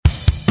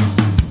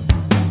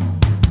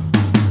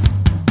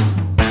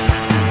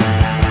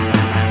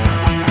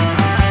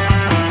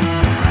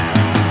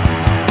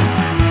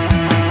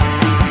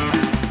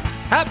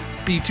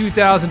Happy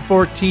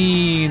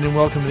 2014, and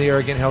welcome to the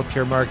Arrogant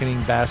Healthcare Marketing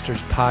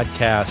Bastards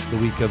podcast, the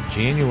week of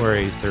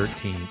January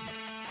 13th,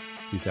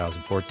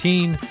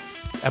 2014,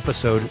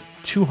 episode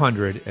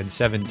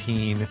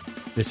 217.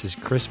 This is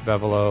Chris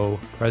Bevelow,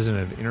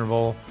 president of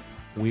Interval.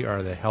 We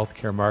are the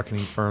healthcare marketing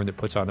firm that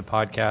puts on the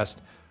podcast.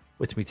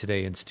 With me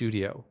today in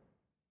studio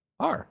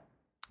are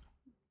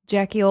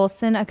Jackie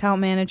Olson, account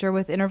manager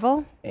with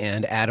Interval.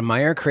 And Adam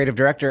Meyer, creative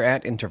director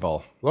at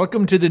Interval.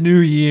 Welcome to the new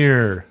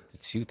year.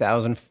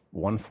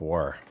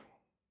 2014.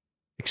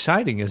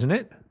 Exciting, isn't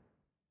it?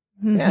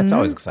 Mm-hmm. Yeah, it's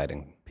always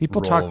exciting.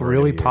 People talk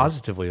really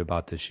positively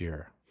about this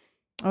year.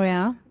 Oh,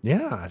 yeah?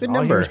 Yeah. Good all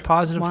number. year's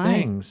positive Why?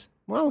 things.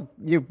 Well,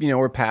 you know,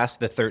 we're past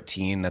the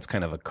 13. That's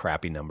kind of a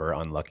crappy number,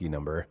 unlucky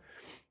number.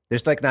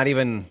 There's like not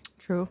even...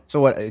 True.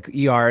 So what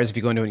ERs, if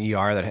you go into an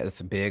ER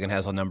that's big and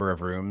has a number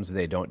of rooms,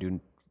 they don't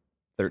do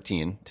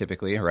 13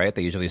 typically, right?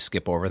 They usually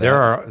skip over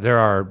that. There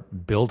are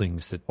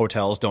buildings that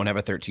Hotels don't have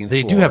a 13th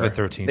they floor. do have a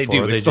 13th They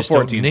floor. do. They It's just the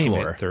don't 14th name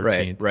floor. it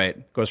 13th.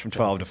 Right. Goes from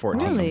 12 to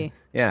 14. Really?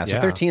 Yeah, so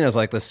Yeah. 13 is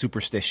like the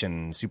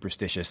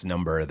superstitious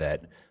number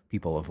that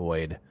people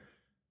avoid.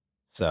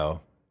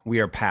 So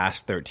we are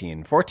past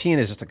 13. 14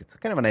 is just it's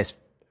kind of a nice,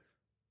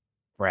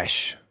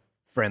 fresh,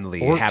 friendly,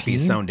 14?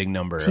 happy-sounding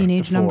number.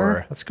 Teenage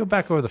number? Let's go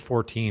back over the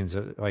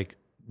 14s. Like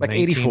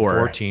 84.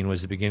 1914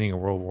 was the beginning of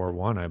World War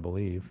I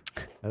believe.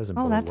 That doesn't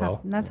Oh, bode that's well.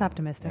 that's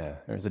optimistic. Yeah,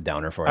 there's a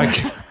downer for I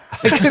you.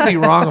 could be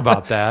wrong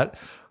about that,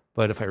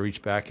 but if I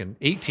reach back in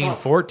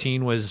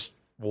 1814 was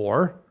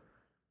war.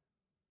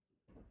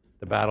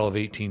 The Battle of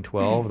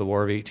 1812, the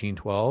War of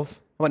 1812.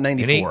 How about In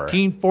 94?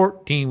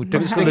 1814, we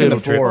took just a thinking little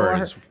the trip.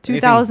 fours.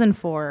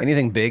 2004.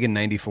 Anything big in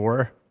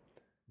 94?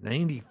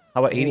 94.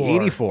 How about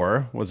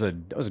 84 was a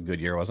good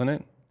year, wasn't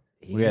it?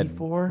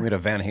 84? We had a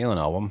Van Halen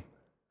album.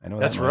 I know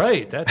That's that much.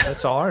 right.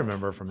 That's all I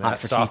remember from that Hot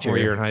for sophomore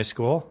teacher. year in high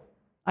school.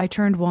 I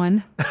turned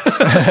 1.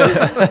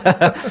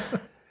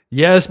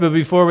 Yes, but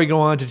before we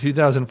go on to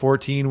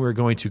 2014, we're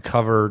going to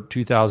cover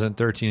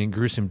 2013 in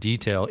gruesome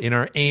detail in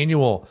our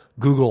annual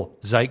Google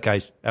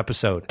Zeitgeist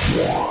episode.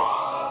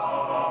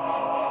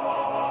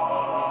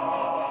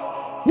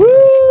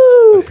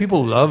 Woo!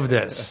 People love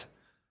this.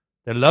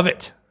 They love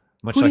it.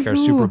 Much like our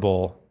Hooty-hoo. Super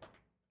Bowl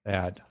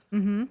ad.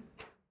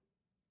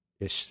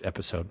 Ish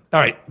episode. All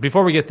right,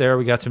 before we get there,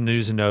 we got some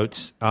news and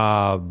notes. There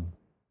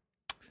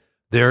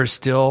are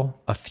still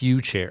a few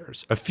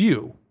chairs,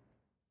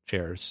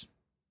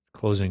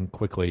 closing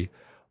quickly,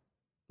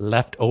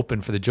 left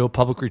open for the Joe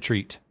Public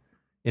Retreat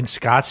in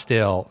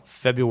Scottsdale,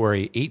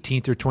 February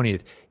 18th through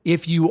 20th.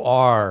 If you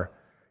are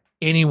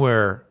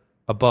anywhere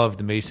above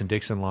the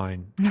Mason-Dixon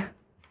line,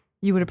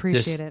 You would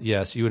appreciate it.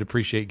 yes, you would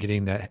appreciate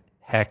getting the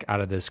heck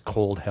out of this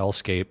cold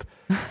hellscape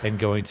and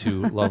going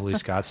to lovely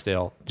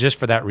Scottsdale. Just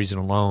for that reason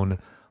alone,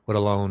 let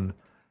alone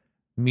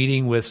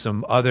meeting with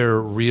some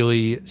other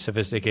really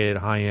sophisticated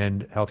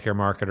high-end healthcare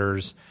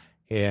marketers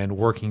and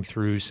working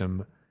through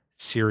some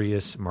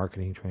serious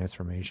marketing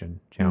transformation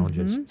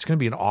challenges. It's going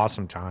to be an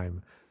awesome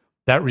time.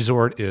 That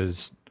resort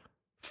is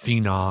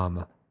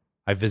phenom.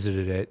 I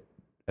visited it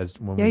as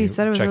when we Yeah, were you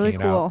said it was checking really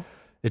it cool. out.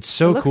 It's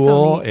so It looks so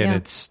cool, neat, and yeah.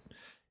 it's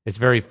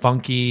very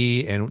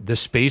funky, and the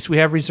space we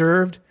have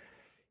reserved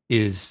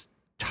is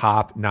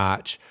top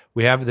notch.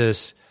 We have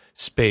this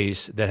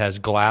space that has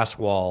glass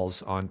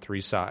walls on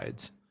 3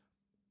 sides,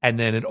 and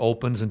then it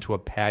opens into a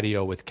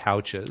patio with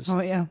couches.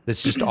 Oh, yeah.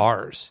 That's just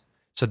ours.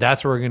 So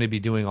that's where we're going to be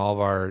doing all of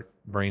our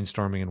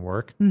brainstorming and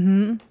work.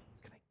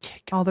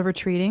 All the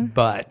retreating.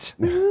 But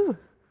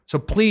so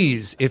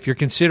please, if you're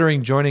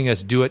considering joining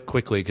us, do it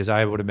quickly, because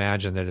I would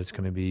imagine that it's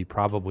going to be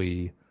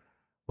probably,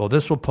 well,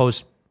 this will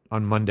post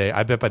on Monday.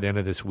 I bet by the end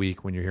of this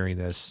week, when you're hearing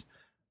this,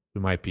 we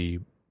might be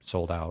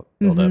sold out.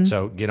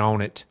 So get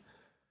on it.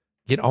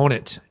 Get on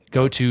it.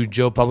 Go to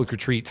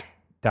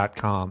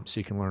joepublicretreat.com so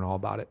you can learn all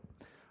about it.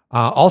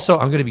 Also,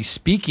 I'm going to be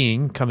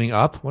speaking coming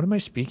up. What am I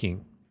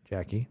speaking,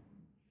 Jackie?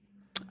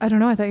 I don't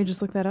know. I thought you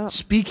just looked that up.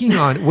 Speaking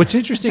on, what's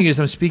interesting is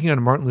I'm speaking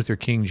on Martin Luther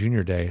King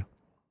Jr. Day,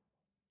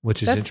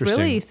 which is That's interesting.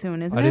 really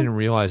soon, isn't I it? didn't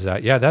realize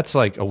that. Yeah, that's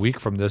like a week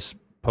from this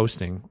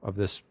posting of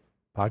this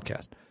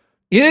podcast.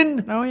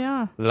 In Oh,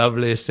 yeah.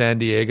 lovely San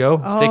Diego.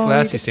 Stay Oh,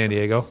 classy, you San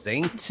Diego.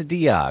 Saint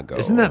Diego.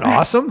 Isn't that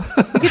awesome?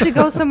 You get to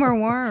go somewhere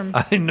warm.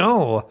 I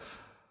know.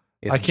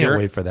 It's I can't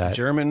wait for that.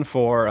 German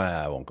for,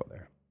 I won't go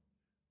there.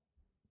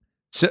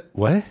 So,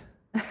 what?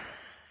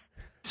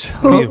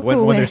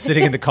 When they're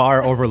sitting in the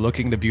car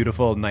overlooking the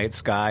beautiful night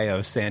sky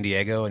of San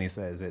Diego, and he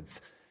says it's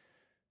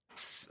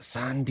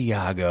San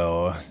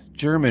Diego,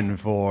 German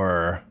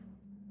for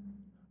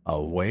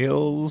a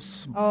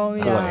whale's Oh,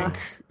 yeah. blank.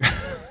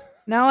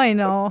 Now I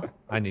know.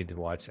 I need to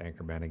watch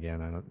Anchorman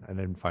again. I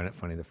didn't find it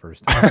funny the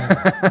first time.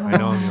 I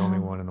know I'm the only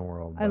one in the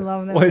world. I but-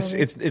 love that Well, movie.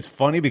 it's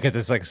funny because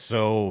it's like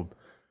so,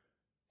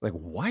 like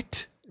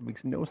what? It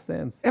makes no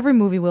sense. Every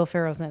movie Will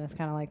Ferrell's in is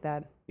kind of like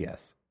that.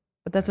 Yes.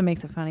 But that's what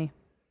makes it funny.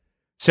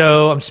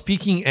 So I'm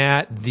speaking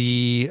at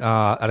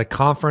a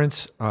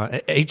conference,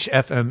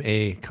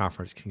 HFMA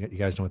conference. You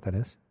guys know what that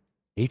is?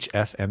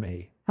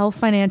 HFMA. Health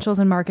Financials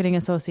and Marketing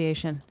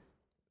Association.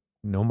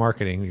 No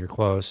marketing. You're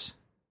close.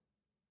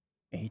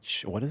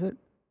 What is it?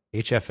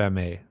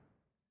 HFMA.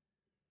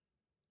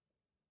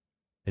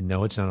 And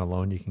no, it's not a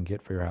loan you can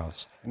get for your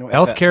house. I know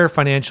Healthcare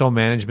Financial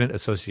Management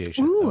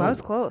Association. Ooh, I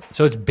was close.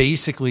 So it's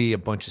basically a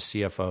bunch of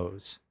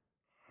CFOs.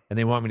 And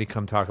they want me to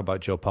come talk about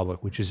Joe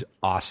Public, which is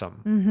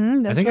awesome.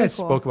 Mm-hmm, I think really I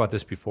spoke about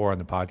this before on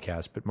the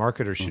podcast, but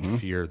marketers should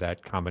fear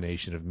that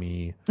combination of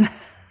me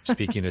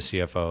speaking to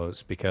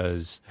CFOs,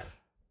 because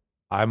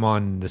I'm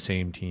on the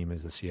same team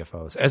as the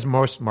CFOs, as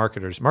most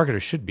marketers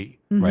should be.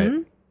 Mm-hmm. Right.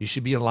 You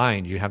should be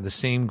aligned. You have the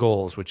same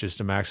goals, which is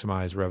to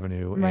maximize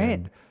revenue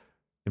and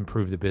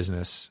improve the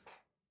business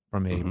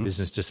from a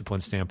business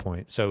discipline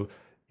standpoint. So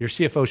your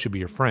CFO should be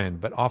your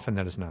friend, but often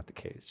that is not the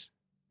case.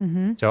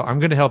 Mm-hmm. So I'm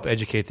going to help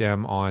educate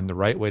them on the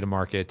right way to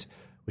market,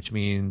 which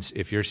means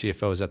if your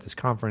CFO is at this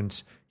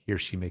conference, he or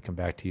she may come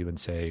back to you and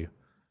say,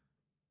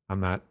 I'm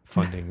not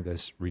funding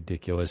this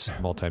ridiculous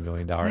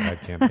multi-million-dollar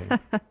ad campaign.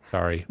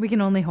 Sorry. We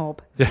can only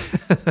hope.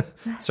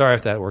 Sorry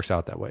if that works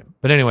out that way.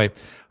 But anyway,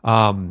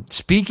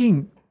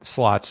 speaking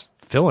slots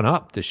filling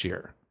up this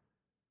year.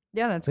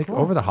 Yeah, I that's think cool.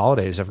 over the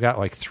holidays, I've got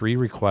like 3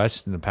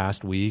 requests in the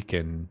past week.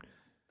 And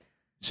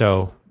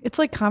so. It's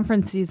like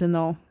conference season,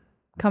 though,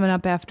 coming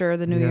up after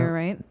the new year,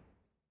 right?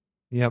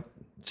 Yep.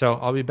 So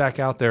I'll be back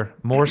out there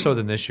more so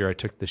than this year. I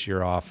took this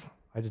year off.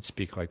 I did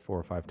speak like 4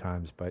 or 5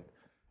 times, but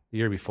the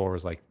year before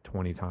was like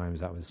 20 times.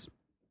 That was,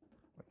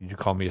 you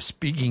call me a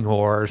speaking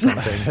whore or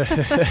something.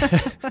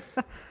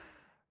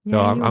 So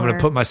I'm going to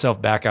put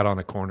myself back out on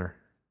the corner.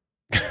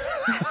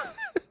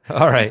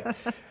 All right.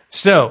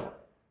 So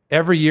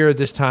every year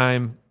this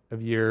time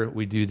of year,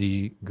 we do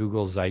the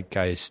Google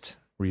Zeitgeist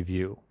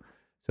review.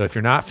 So if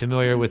you're not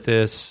familiar with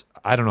this,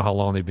 I don't know how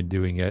long they've been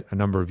doing it, a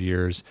number of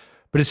years.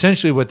 But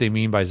essentially what they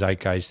mean by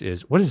Zeitgeist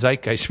is, what does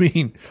Zeitgeist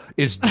mean?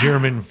 It's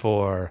German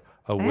for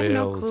a I whale's. have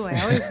no clue.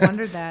 I always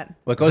wondered that.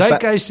 Well, it goes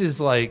Zeitgeist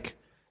is like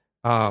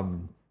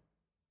time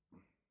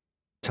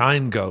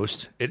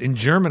ghost. In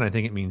German, I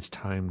think it means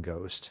time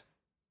ghost.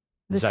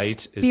 The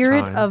Zeit is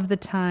spirit time. of the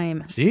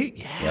time. See?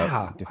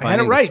 Yeah. Yep. I had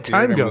it right.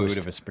 Time Defining the ghost.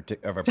 mood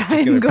of a Time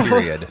particular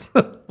ghost.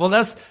 period. Well,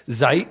 that's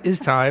Zeit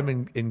is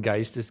time and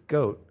Geist is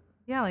goat.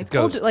 Yeah, like It's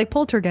ghost. like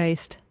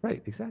poltergeist.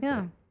 Right, exactly.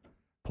 Yeah.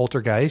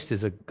 Poltergeist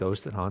is a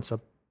ghost that haunts a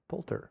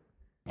polter.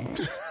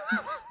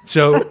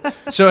 So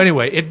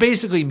anyway, it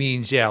basically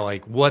means,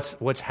 like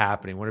what's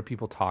happening? What are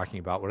people talking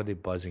about? What are they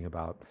buzzing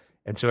about?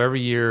 And so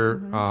every year,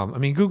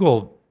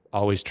 Google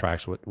always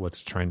tracks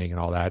what's trending and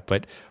all that,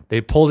 but they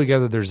pull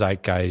together their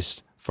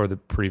Zeitgeist for the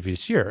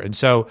previous year. And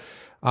so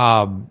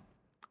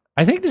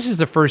I think this is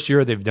the first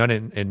year they've done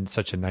it in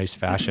such a nice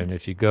fashion.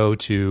 If you go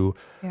to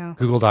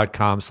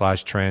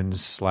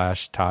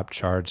google.com/trends/top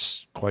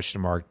charts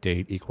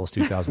 !date equals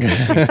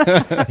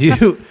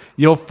 2015,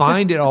 you'll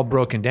find it all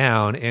broken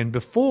down. And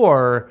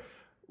before,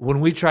 when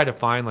we try to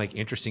find like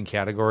interesting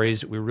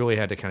categories, we really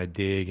had to kind of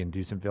dig and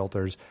do some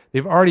filters.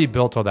 They've already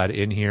built all that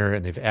in here,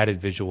 and they've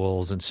added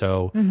visuals. And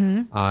so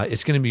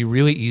it's going to be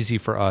really easy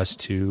for us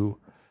to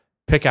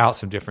pick out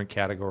some different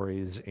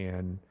categories.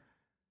 And,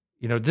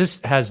 this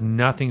has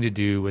nothing to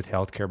do with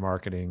healthcare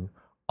marketing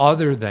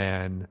other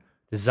than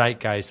the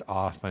zeitgeist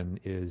often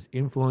is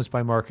influenced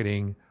by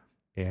marketing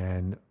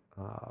and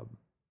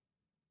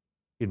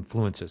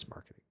influences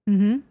marketing.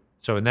 Mm-hmm.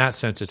 So in that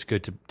sense, it's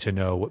good to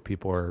know what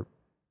people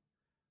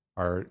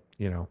are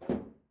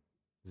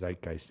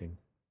zeitgeisting,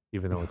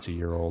 even though it's a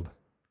year old.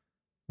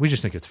 We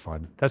just think it's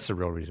fun. That's the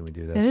real reason we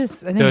do this. It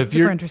is. I think it's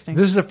super interesting. If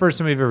this is the first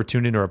time you've ever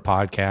tuned into our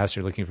podcast,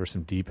 you're looking for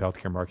some deep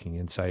healthcare marketing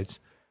insights,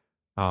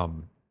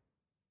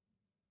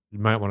 you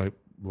might want to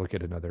look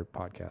at another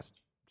podcast.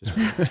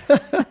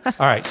 All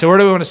right. So where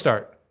do we want to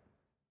start?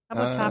 How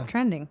about top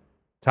trending?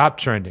 Top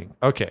trending.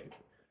 Okay.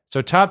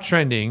 So top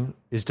trending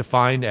is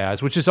defined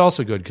as, which is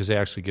also good because they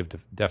actually give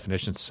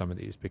definitions to some of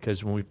these,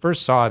 because when we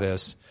first saw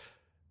this,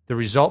 the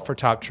result for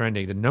top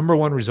trending, the number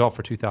one result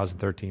for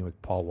 2013 was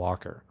Paul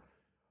Walker,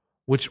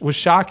 which was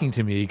shocking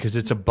to me because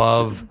it's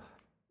above.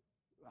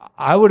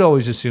 I would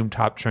always assume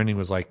top trending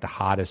was like the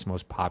hottest,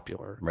 most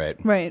popular.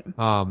 Right.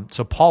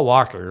 So Paul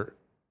Walker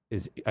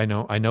is, I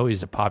know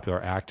he's a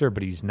popular actor,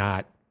 but he's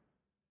not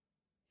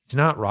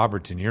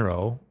Robert De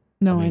Niro.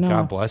 No, I know.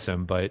 God bless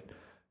him, but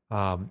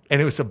and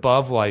it was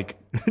above like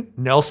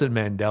Nelson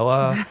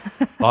Mandela,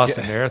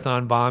 Boston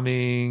Marathon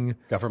bombing,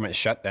 Government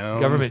shutdown.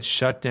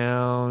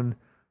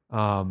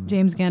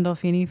 James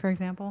Gandolfini, for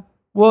example.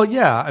 Well,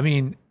 yeah,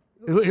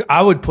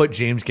 I would put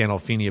James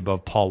Gandolfini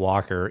above Paul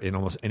Walker in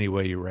almost any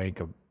way you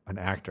rank an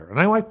actor, and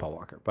I like Paul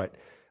Walker, but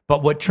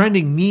what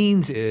trending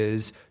means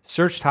is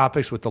search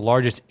topics with the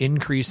largest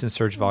increase in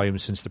search volume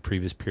since the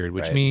previous period,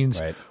 which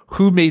means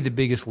who made the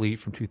biggest leap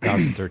from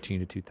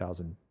 2013 to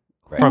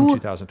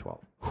 2012.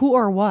 Who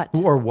or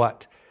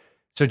what?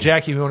 So,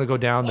 Jackie, you want to go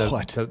down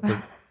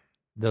the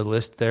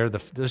list there?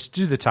 Let's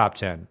do the top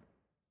 10.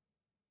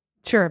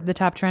 Sure, the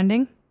top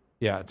trending.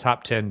 Yeah,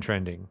 top 10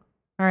 trending.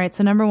 All right,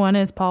 so number 1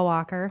 is Paul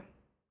Walker,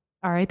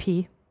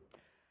 R.I.P.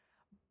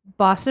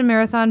 Boston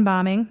Marathon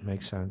bombing.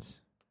 Makes sense.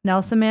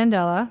 Nelson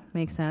Mandela,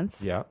 makes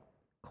sense. Yeah.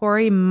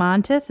 Corey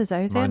Monteith, is that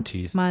who you said?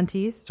 Monteith.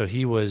 Monteith. So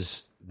he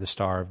was the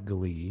star of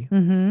Glee.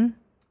 Mm-hmm.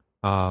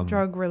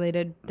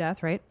 Drug-related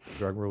death, right?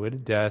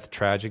 Drug-related death,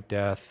 tragic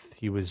death.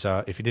 He was,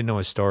 if you didn't know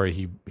his story,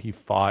 he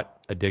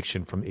fought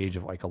addiction from the age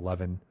of like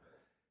 11.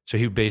 So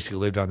he basically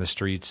lived on the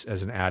streets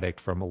as an addict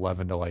from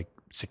 11 to like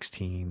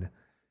 16.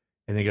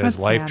 And then got his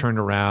That's life sad. turned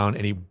around,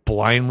 and he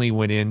blindly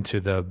went into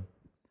the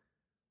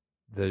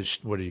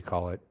what do you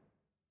call it?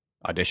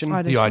 Audition?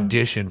 The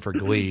audition for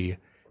Glee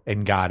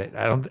and got it.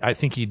 I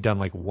think he'd done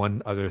like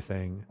one other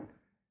thing.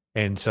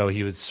 And so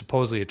he was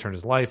supposedly had turned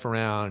his life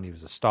around, and he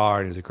was a star,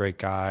 and he was a great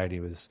guy, and he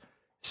was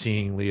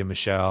seeing Leah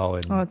Michelle,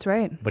 and Oh, that's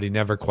right. but he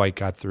never quite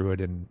got through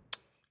it, and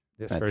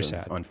it's That's very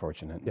sad.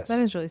 Unfortunate. Yes. That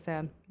is really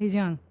sad. He's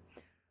young.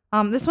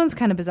 This one's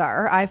kind of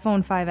bizarre.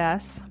 iPhone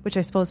 5S, which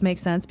I suppose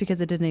makes sense because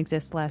it didn't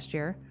exist last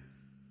year.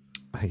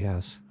 I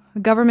guess.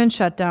 Government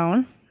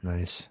shutdown.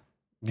 Nice.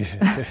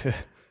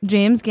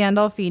 James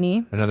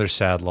Gandolfini. Another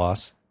sad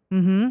loss.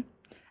 Mm-hmm.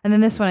 And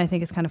then this one I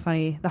think is kind of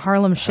funny. The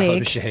Harlem Shake.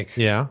 The shake.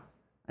 Yeah.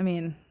 I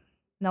mean,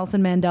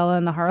 Nelson Mandela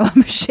and the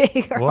Harlem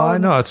Shake. Well, I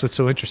know. That's what's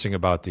so interesting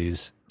about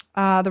these.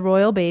 The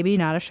Royal Baby,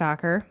 not a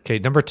shocker. Okay,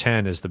 number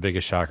 10 is the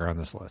biggest shocker on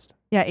this list.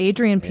 Yeah,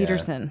 Adrian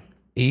Peterson.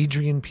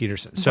 Adrian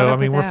Peterson. What So, up I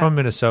mean, with we're that? from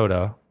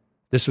Minnesota.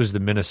 This was the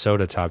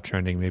Minnesota top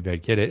trending. Maybe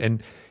I'd get it.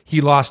 And he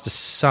lost a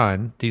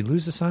son. Did he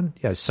lose a son?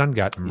 Yeah, his son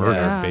got murdered,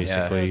 Yeah. It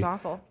basically, was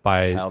awful.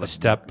 by Child- a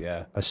step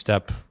yeah.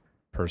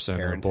 person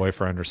or Parent.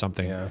 boyfriend or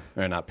something. Yeah.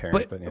 Or not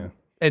parent, but yeah.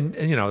 And,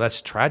 you know,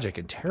 that's tragic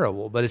and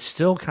terrible, but it's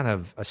still kind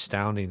of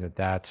astounding that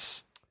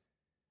that's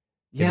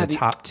in the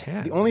top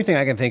 10. The only thing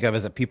I can think of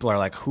is that people are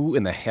like, who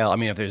in the hell? I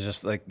mean, if there's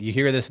just like, you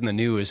hear this in the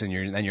news and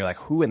you're like,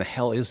 who in the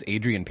hell is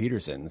Adrian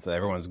Peterson? So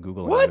everyone's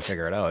Googling What? to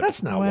figure it out.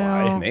 That's not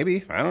Well- why.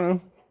 Maybe. I don't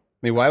know.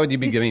 I mean, why would you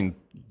be giving.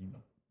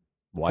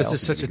 Why This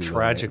else is would such a you be Googling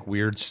tragic,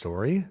 weird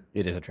story, It?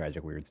 It is a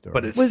tragic, weird story.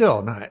 but it's Was-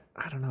 still not,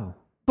 I don't know.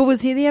 But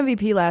was he the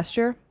MVP last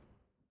year?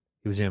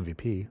 He was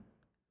MVP.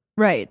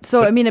 Right.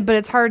 So, I mean, but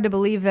it's hard to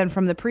believe then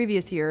from the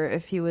previous year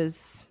if he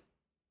was,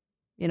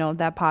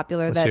 that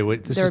popular Let's that see,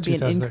 wait, this there is would be an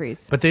 2000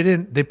 increase. But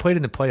they played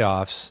in the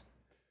playoffs,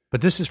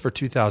 but this is for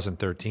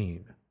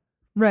 2013.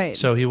 Right.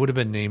 So he would have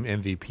been named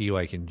MVP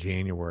like in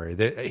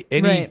January.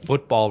 Any Right.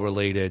 football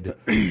related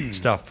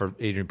stuff for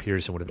Adrian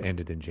Peterson would have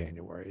ended in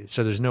January.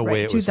 So there's no Right,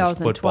 way it was his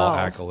football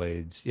 2012.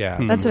 accolades. Yeah.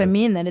 That's what I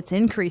mean, that it's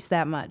increased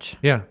that much.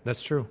 Yeah,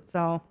 that's true.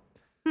 So,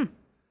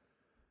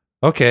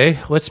 Okay,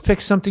 let's pick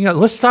something else.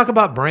 Let's talk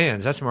about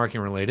brands. That's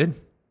marketing related.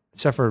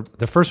 Except for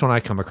the first one I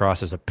come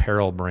across is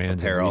apparel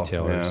brands and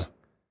retailers. Yeah.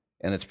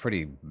 And it's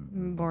pretty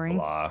boring.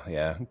 blah.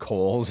 Yeah.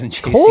 Kohl's and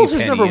JCPenney. Kohl's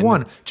is number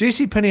one.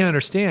 JCPenney I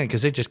understand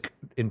because they just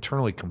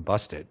internally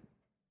combusted.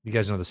 You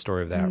guys know the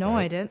story of that, No,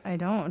 right? I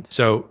don't.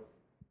 So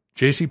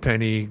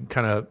JCPenney,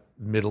 kind of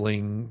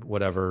middling,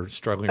 whatever,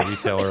 struggling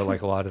retailer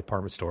like a lot of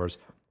department stores,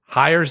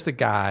 hires the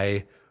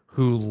guy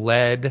who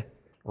led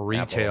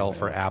retail Apple,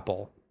 for yeah.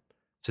 Apple.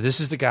 So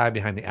this is the guy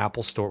behind the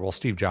Apple Store. Well,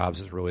 Steve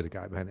Jobs is really the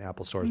guy behind the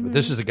Apple stores, but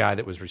this is the guy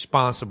that was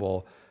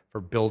responsible for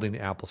building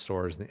the Apple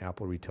stores and the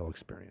Apple retail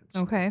experience.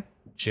 Okay.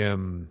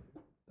 Jim,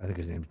 I think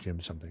his name's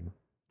Jim something,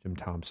 Jim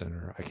Thompson,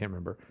 or I can't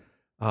remember.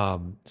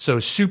 So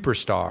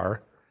superstar,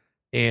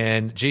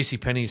 and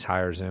JCPenney's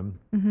hires him,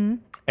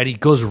 and he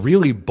goes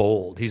really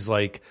bold. He's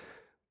like,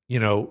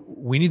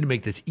 we need to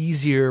make this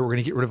easier. We're going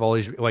to get rid of all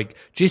these. Like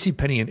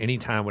JCPenney at any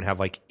time would have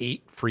like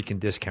 8 freaking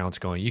discounts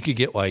going. You could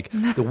get like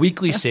the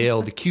weekly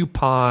sale, the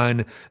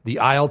coupon, the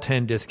aisle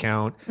 10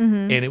 discount,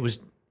 and it was,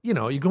 you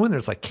go in there,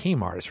 it's like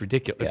Kmart. It's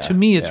ridiculous. Yeah, To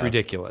me, it's yeah.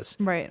 ridiculous.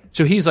 Right.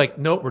 So he's like,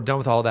 nope, we're done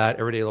with all that.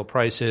 Everyday low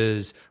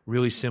prices,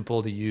 really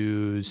simple to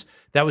use.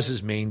 That was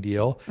his main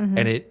deal.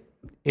 And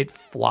it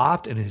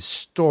flopped in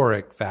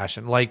historic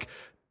fashion. Like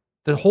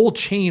the whole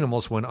chain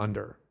almost went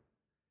under.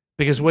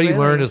 Because what he Really?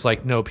 learned is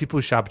like, no, people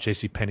who shop at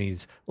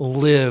JCPenney's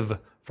live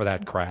for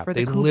that crap. For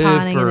the They couponing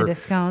live and for the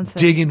discounts and-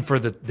 digging for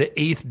the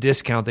 8th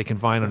discount they can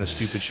find on a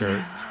stupid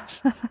shirt.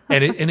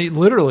 and it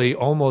literally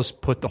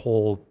almost put the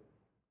whole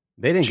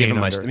They didn't give chain him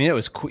much. under. I mean, it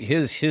was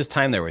his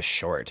time there was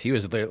short. He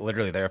was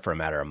literally there for a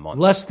matter of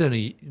months. less than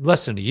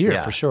a year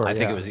Yeah, for sure. I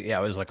think yeah.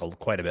 it was like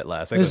quite a bit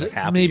less. I It think was like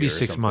half a maybe year or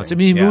 6 months. I something.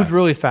 mean, he Yeah. moved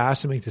really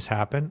fast to make this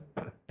happen,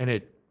 and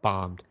it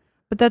bombed.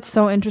 But that's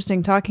so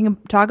interesting. Talk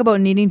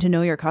about needing to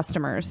know your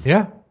customers.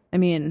 Yeah. I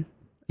mean,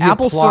 He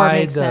Apple Store applied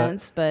makes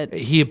sense, but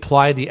he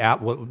applied the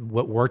app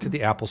what worked at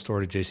the Apple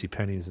Store to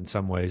JCPenney's in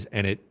some ways,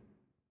 and it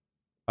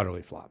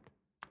utterly flopped.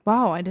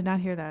 wow, I did not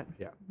hear that.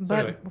 Yeah. So, But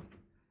anyway.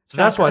 So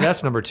that's why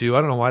that's number 2.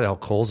 I don't know why the hell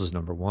Kohl's is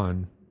number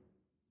 1.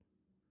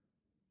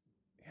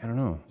 I don't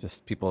know.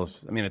 Just people.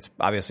 I mean, it's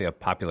obviously a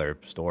popular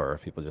store.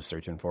 People just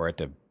searching for it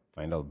to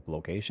find a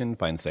location,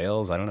 find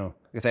sales. I don't know.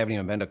 I guess I haven't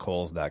even been to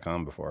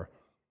Kohl's.com before.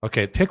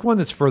 Okay, pick one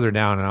that's further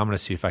down, and I'm going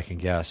to see if I can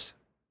guess.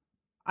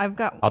 I've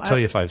got. I'll tell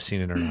you if I've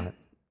seen it or not.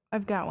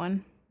 I've got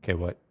one. Okay,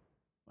 what?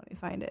 Let me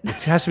find it.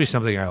 It has to be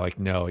something I like.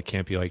 No, it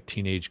can't be like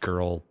teenage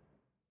girl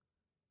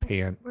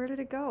pant Where did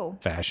it go?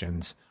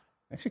 fashions.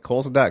 Actually,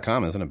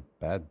 Kohl's.com isn't a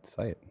bad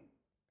site.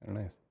 Kind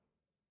of nice.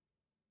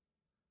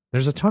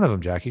 There's a ton of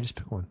them, Jackie. Just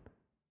pick one.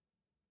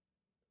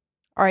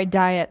 All right,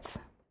 diets.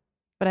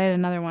 But I had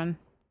another one.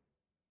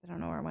 I don't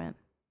know where it went.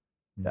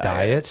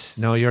 Diets?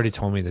 No, you already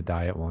told me the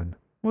diet one.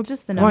 Well,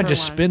 just the Come number on,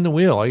 just one. spin the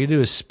wheel. All you do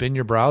is spin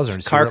your browser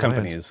and see Car where it lands.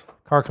 companies.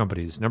 Car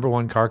companies. Number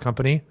one car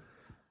company.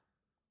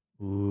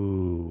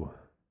 Ooh.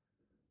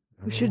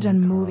 We should have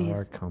done Car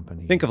movies.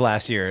 company. Think of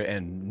last year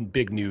and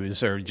big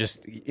news or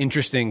just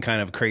interesting kind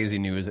of crazy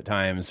news at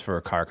times for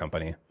a car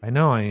company. I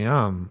know I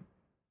am.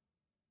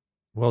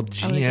 Well,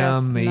 guess GM none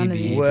of maybe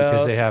these. because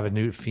Well- they have a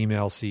new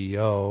female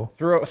CEO.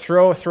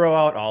 Throw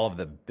out all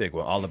the big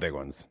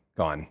ones.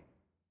 Gone.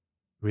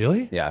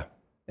 Really? Yeah.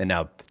 And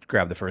now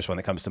grab the first one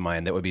that comes to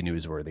mind that would be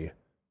newsworthy.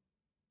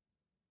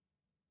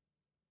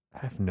 I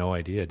have no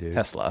idea, dude.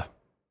 Tesla.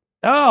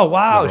 Oh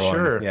wow, Number one.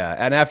 sure. Yeah.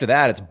 And after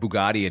that, it's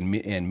Bugatti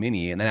and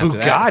Mini. And then after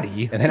that,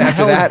 Bugatti. and then The after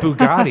hell is that,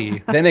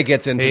 Bugatti. then it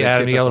gets into Hey, the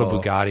Adam, you got a typical,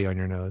 little Bugatti on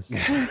your nose.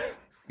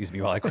 Excuse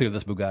me while I clear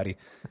this Bugatti.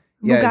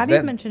 Bugatti's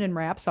then mentioned in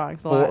rap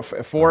songs a lot.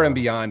 four and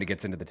beyond, it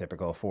gets into the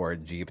typical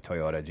Ford, Jeep,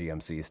 Toyota,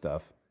 GMC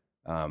stuff.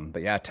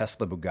 But yeah,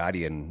 Tesla,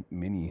 Bugatti, and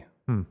Mini.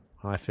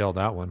 I failed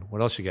that one.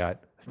 What else you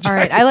got? All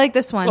right, I like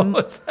this one.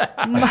 What's that?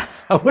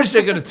 I wish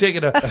I could have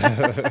taken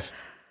a.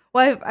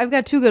 Well, I've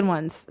got two good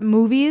ones.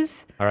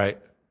 Movies. All right,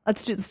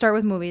 Let's start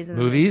with movies. And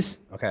then- movies.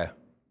 Okay.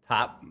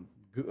 Top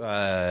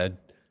surprised.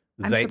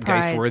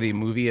 Zeitgeist-worthy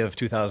movie of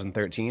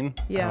 2013,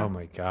 Yeah. Oh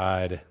my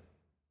god,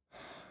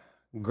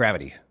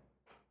 Gravity.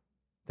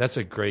 that's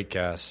a great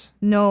guess.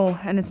 No,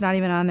 and it's not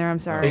even on there. I'm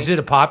sorry. Is it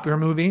a popular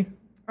movie?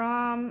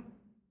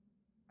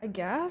 I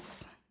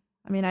guess.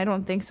 I mean, I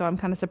don't think so. I'm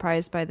kind of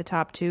surprised by the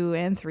top 2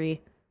 and 3.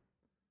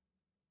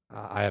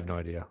 I have no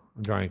idea.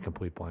 I'm drawing a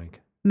complete blank.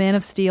 Man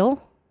of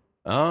Steel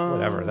Oh,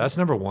 Whatever. That's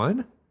number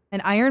one.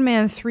 and Iron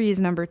Man 3 is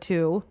number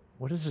 2.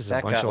 What is this? That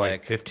A bunch got, of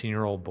like-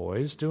 15-year-old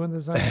boys doing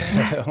this?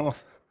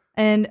 Nice.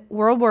 And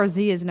World War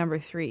Z is number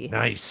 3,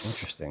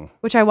 Interesting.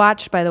 which I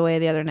watched, by the way,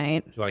 the other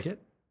night. Do you like it?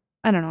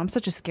 I don't know. I'm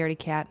such a scaredy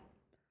cat.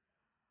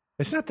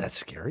 It's not that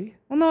scary.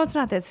 Well, no, it's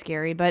not that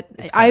scary, but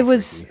It's I kinda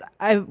was,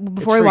 freaky.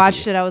 before I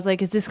watched freaky. it, I was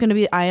like, is this going to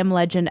be I Am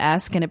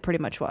Legend-esque? And it pretty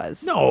much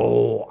was.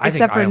 No, I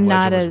Except think for I Am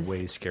not Legend was as-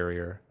 way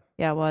scarier.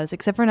 Yeah, it was.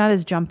 Except for not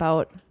as jump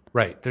out.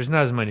 Right. There's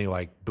not as many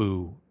like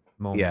boo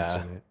moments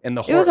Yeah. in it. And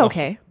the It was horde-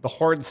 okay. The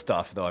horde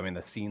stuff, though. I mean,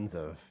 the scenes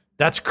of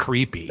That's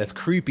creepy. that's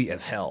creepy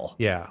as hell.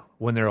 yeah.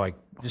 When they're like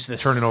Just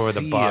this turning over the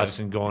sea bus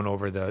of- and going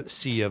over the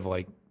sea of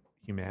like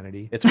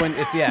humanity. It's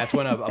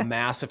when a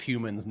mass of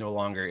humans no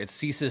longer it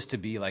ceases to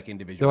be like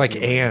individual. They're like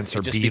humans. ants It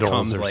or just beetles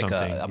becomes or like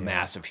something. a Yeah.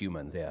 mass of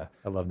humans. Yeah.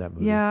 I love that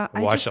movie. Yeah, I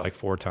I watched just- it like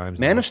 4 times.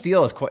 Man now. of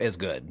Steel is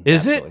good.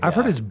 Is it? actually, I've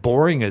heard yeah. it's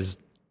boring as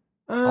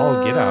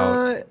all get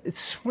out.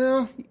 It's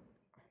well,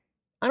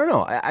 I don't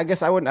know. I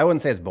guess I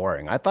wouldn't say it's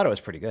boring. I thought it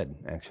was pretty good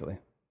actually.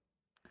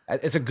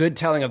 It's a good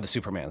telling of the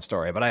Superman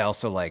story, but I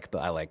also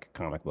I like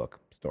comic book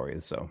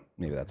stories, so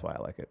maybe that's why I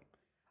like it.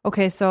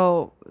 Okay,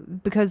 so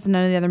because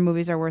none of the other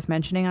movies are worth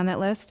mentioning on that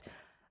list,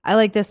 I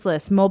like this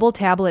list. Mobile,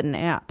 tablet, and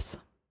apps.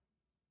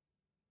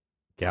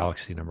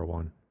 Galaxy number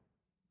 1.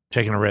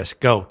 Taking a risk.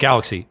 Go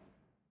Galaxy.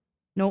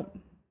 Nope.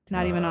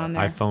 Not even on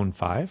there. iPhone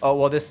 5. Oh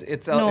well, it's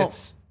No.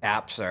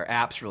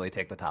 apps really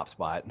take the top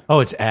spot. Oh,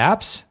 it's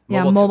apps.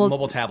 Yeah,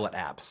 mobile tablet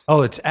apps.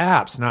 Oh, it's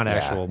apps, not Yeah,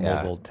 actual yeah.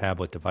 mobile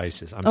tablet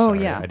devices. I'm Oh,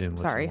 sorry. yeah. I didn't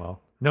listen Sorry.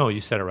 well. No, you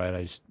said it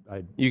right.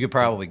 I You could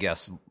probably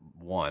guess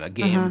one. A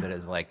game Uh-huh. that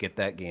is like, get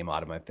that game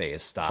out of my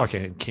face. Stop.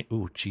 fucking can't.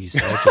 Ooh, jeez.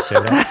 Did I just say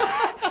that?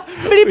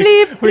 bleep,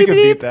 bleep, we bleep, could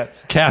bleep. beat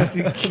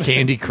that.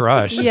 Candy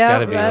Crush. It's Yeah, got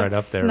to be right that's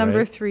up there. number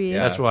right? 3.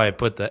 That's why I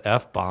put the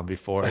F bomb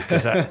before it.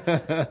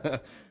 'Cause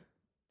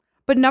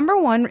But number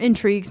 1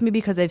 intrigues me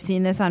because I've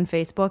seen this on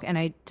Facebook and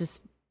I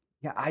just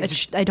Yeah,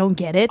 I don't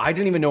get it. I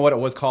didn't even know what it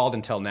was called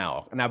until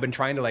now, and I've been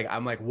trying to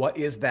I'm like, what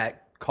is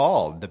that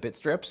called? The bit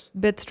strips?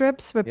 Bit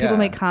strips where people Yeah.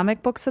 make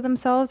comic books of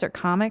themselves or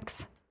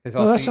comics. 'Cause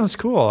well, I'll that see- sounds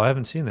cool. I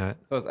haven't seen that.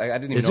 so I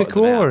didn't even Is know it was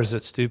cool an app. or is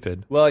it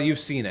stupid? Well, you've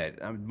seen it.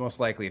 Most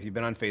likely, if you've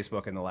been on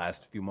Facebook in the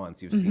last few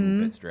months, you've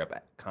seen bit strip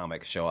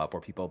comics show up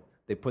where people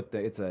they put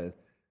it's a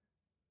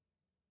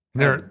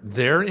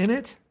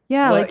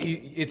Yeah, well, like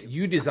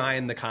you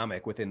design the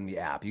comic within the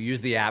app. You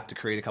use the app to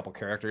create a couple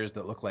characters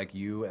that look like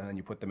you, and then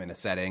you put them in a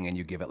setting and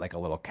you give it like a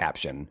little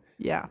caption.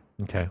 yeah.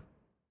 Okay.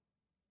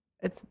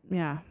 It's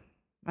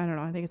I don't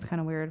know. I think it's kind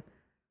of weird.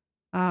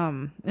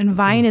 And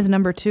Vine is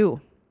number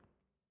 2.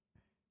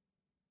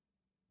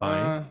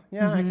 Fine.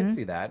 Yeah, I can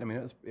see that. I mean,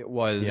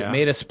 it Yeah.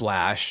 made a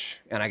splash,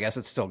 and I guess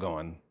it's still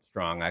going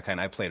strong. I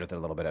played with it a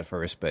little bit at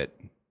first, but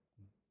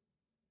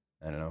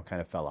I don't know,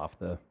 kind of fell off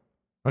the.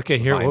 Okay,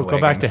 here Vine we'll go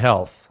back wagon. to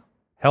health.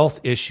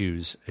 Health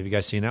issues. Have you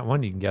guys seen that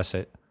one? You can guess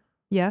it.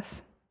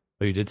 Yes.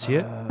 Oh, you did see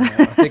it?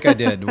 I think I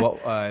did,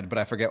 but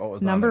I forget what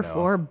was Number on there now.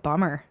 4,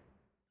 bummer.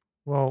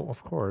 Well,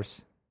 of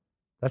course.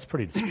 That's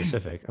pretty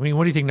specific. I mean,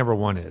 what do you think number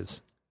 1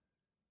 is?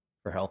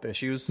 For health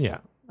issues. Yeah.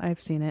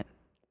 I've seen it.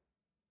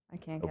 I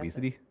can't guess it.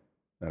 Obesity.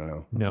 I don't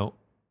know. No.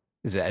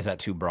 Is that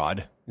too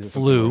broad? Is it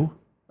Flu.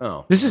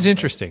 Oh, This is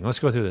interesting. Let's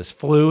go through this.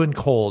 Flu and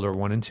cold are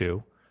 1 and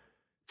 2.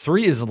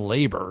 3 is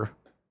labor,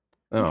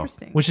 oh,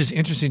 Interesting. which is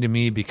interesting to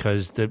me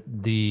because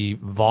the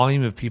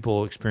volume of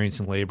people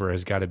experiencing labor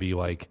has got to be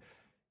like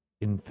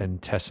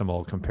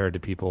infinitesimal compared to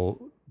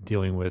people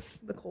dealing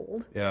with The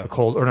cold. yeah. a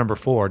cold. Or number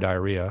 4,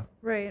 diarrhea.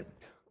 Right.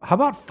 How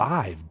about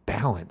 5,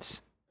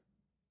 balance?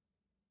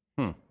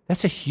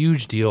 That's a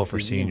huge deal for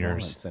Disney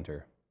Enrollment seniors.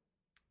 Center.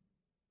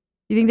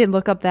 You think they'd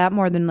look up that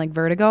more than like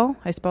Vertigo?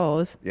 I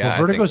suppose. Yeah, Well, I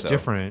think vertigo's so.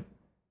 different.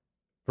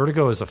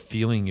 Vertigo is a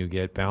feeling you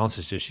get. Balance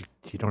is just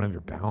you don't have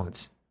your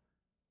balance.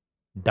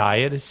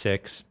 Diet is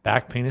 6.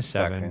 Back pain is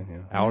 7. Back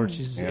pain, Allergies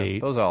is Yeah,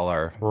 8. those all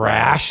are.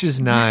 Rash is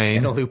 9.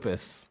 And a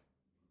lupus.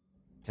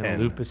 And 10.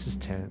 lupus is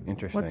 10.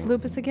 Interesting. What's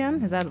lupus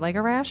again? Is that like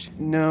a rash?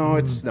 No,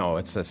 it's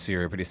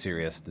a pretty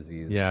serious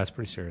disease. Yeah, it's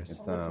pretty serious. It's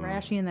It's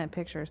rashy in that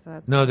picture, so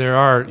that's No, there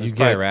are. there's You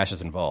probably get,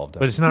 rashes involved.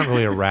 but it's not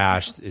really a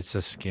rash. It's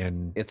a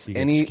skin. It's you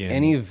get any skin.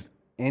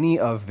 any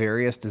of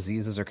various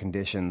diseases or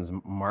conditions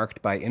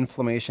marked by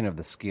inflammation of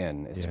the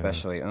skin,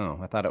 especially. Oh,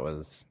 I thought it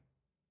was.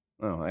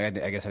 Oh, I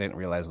guess I didn't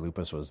realize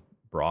lupus was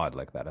broad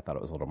like that. I thought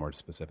it was a little more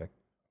specific.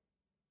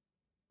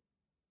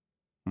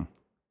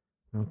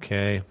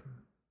 Okay.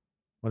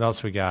 What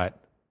else we got?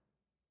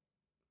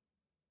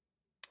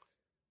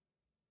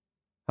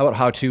 How about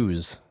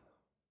how-tos?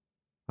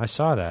 I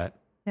saw that.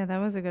 yeah, that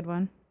was a good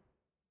one.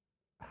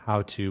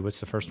 How to? What's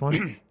the first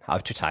one? How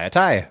to tie a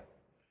tie.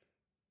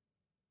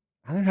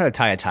 I learned how to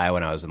tie a tie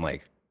when I was in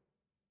like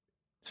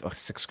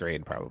 6th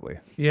grade, probably.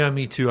 Yeah,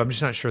 me too. I'm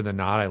just not sure the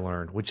knot I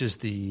learned, which is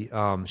the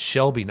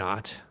Shelby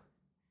knot,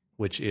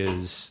 which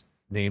is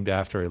named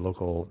after a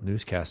local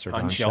newscaster,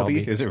 Don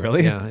Shelby? Is it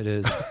really? Yeah, it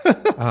is.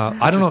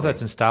 I don't know if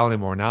that's in style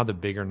anymore. Now the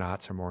bigger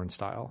knots are more in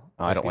style.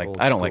 I don't the like. old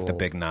I don't like the school-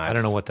 big knots. I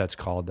don't know what that's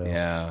called though.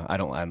 Yeah,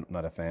 I'm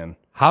not a fan.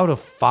 How to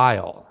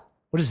file?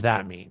 What does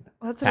that mean?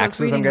 Well, that's what I was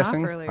Taxes, I'm reading off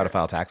guessing. earlier. How to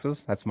file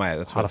taxes? That's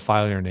How to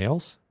file your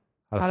nails?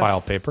 How to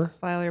file paper?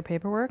 File your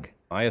paperwork.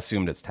 I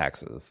assumed it's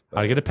taxes.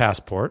 How to get a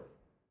passport?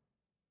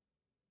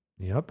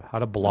 Yep. How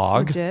to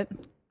blog? That's legit.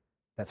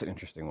 That's an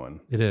interesting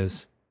one. It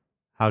is.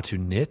 How to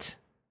knit?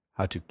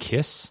 How to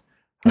kiss?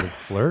 How to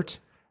flirt?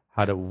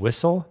 How to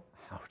whistle?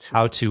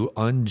 How to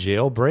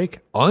unjailbreak?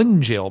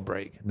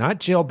 Unjailbreak. Not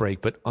jailbreak,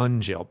 but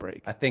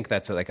unjailbreak. I think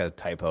that's like a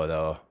typo,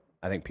 though.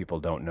 I think people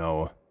don't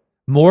know.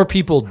 More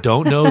people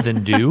don't know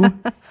than do,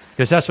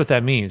 because that's what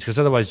that means. Because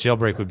otherwise,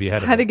 jailbreak would be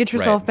ahead of How to it. get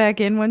yourself Right.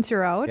 back in once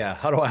you're out. Yeah,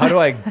 how do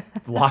I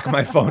lock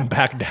my phone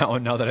back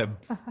down now that I've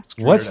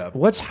screwed it up?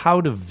 What's how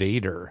to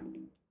Vader?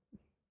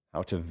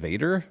 How to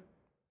Vader?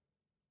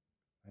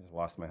 I just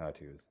lost my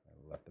how-tos.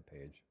 I left the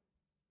page.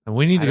 And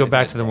we need to I go don't-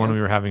 back is to it the one we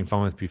dance? were having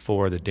fun with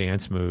before, the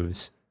dance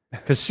moves.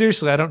 Because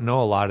seriously, I don't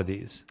know a lot of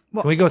these.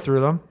 Well- Can we go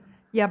through them?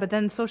 Yeah, but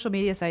then social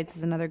media sites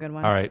is another good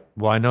one. All right.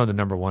 Well, I know the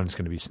number one is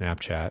going to be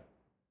Snapchat.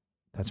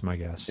 That's my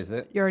guess. Is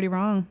it You're already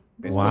wrong.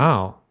 Facebook?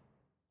 Wow.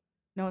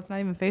 No, it's not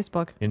even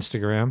Facebook.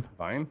 Instagram.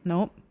 Vine?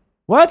 Nope.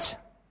 What?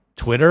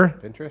 Twitter.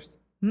 Pinterest?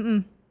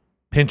 Mm-mm.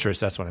 Pinterest.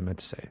 That's what I meant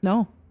to say.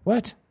 No.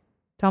 What?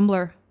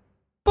 Tumblr.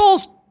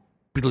 Bulls.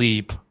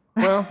 Bleep.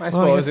 Well, I I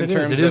suppose guess in it is.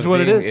 terms It is of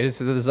what it being- is. It is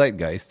the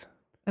Zeitgeist.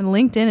 And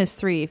LinkedIn is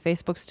 3.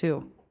 Facebook's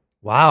 2.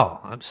 Wow.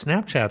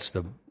 Snapchat's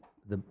the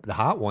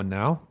hot one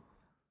now.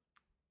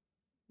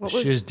 What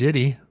was, Shiz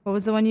Diddy. what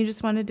was the one you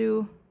just want to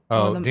do?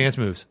 Oh, the- dance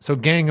moves. So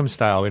Gangnam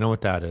Style. We know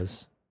what that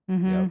is.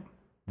 Mm-hmm. Yep.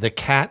 The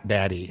Cat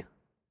Daddy.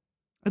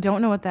 I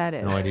don't know what that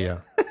is. No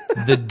idea.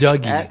 The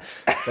Dougie.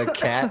 The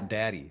cat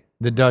daddy.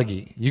 The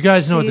Dougie. You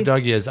guys know what the See-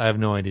 Dougie is? I have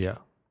no idea.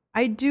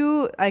 I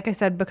do, like I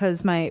said,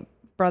 because my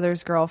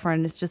brother's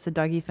girlfriend is just a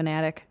Dougie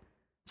fanatic.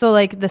 So,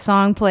 like, the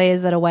song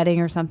plays at a wedding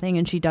or something,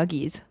 and she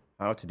Dougies.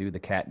 How to do the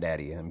cat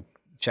daddy. I'm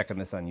checking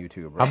this on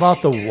YouTube. How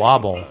about the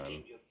Wobble?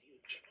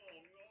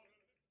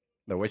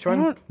 The which I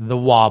one? don't- The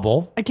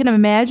Wobble. I can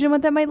imagine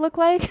what that might look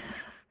like.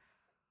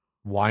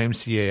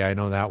 YMCA. I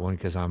know that one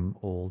because I'm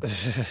old.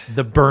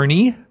 The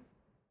Bernie.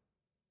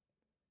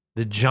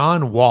 The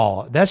John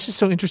Wall. That's just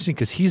so interesting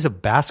because he's a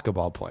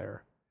basketball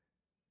player.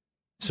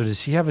 So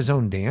does he have his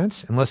own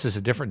dance? Unless it's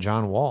a different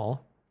John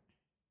Wall.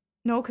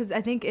 No, because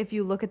I think if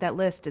you look at that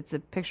list, it's a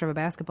picture of a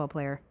basketball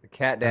player. The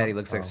cat daddy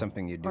looks like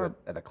something you do Or-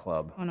 at a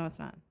club. Oh, no, it's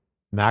not.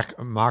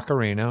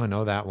 Macarena. I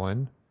know that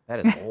one.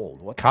 That is old.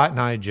 What? Cotton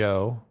Eye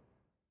Joe.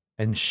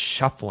 And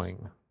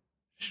Shuffling.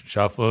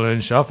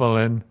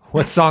 Shuffling.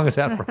 What song is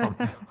that from?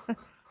 I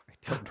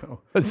don't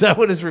know. Is that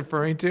what it's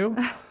referring to?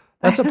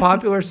 That's a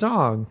popular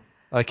song.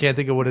 I can't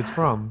think of what it's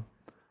from.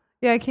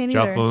 Yeah, I can't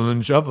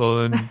either.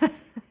 Shuffling.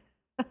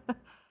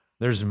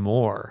 There's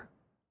more.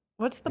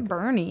 What's the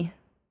Bernie?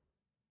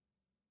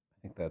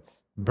 I think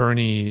that's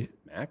Bernie.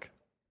 Mac.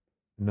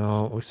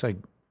 No, it looks like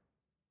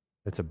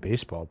it's a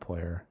baseball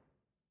player.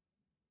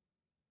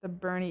 The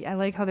Bernie. I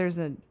like how there's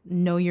a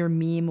Know Your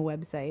Meme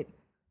website.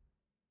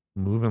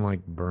 Moving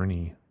like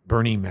Bernie.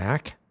 Bernie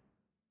Mac?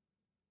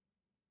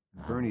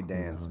 Bernie Who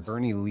dance. knows?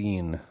 Bernie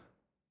lean.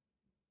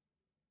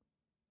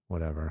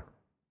 Whatever.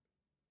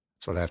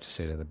 That's what I have to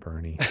say to the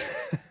Bernie.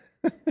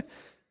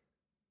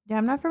 Yeah,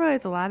 I'm not familiar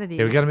with a lot of these.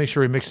 Okay, we got to make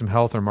sure we mix some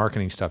health or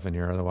marketing stuff in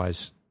here.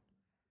 Otherwise,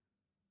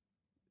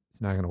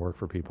 it's not going to work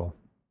for people.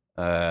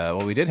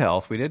 Well, we did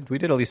health. We did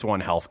at least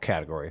one health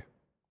category.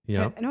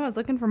 Yep. I know I was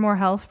looking for more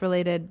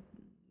health-related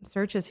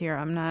searches here.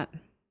 I'm not.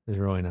 There's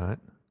really not.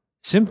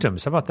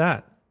 Symptoms. How about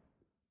that?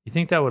 You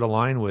think that would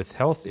align with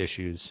health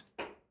issues?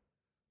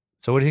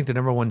 So what do you think the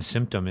number one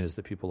symptom is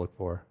that people look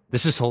for?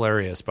 This is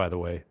hilarious, by the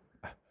way.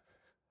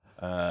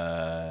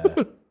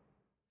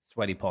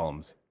 Sweaty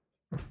palms.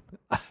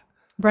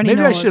 Runny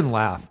Maybe I nose. shouldn't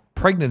laugh.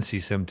 Pregnancy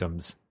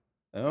symptoms.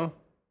 Oh,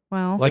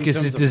 Well, Like it's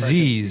a Symptoms of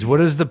disease.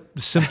 What is the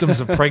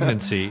symptoms of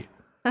pregnancy?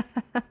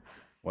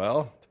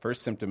 well, the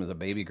first symptom is a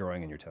baby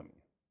growing in your tummy.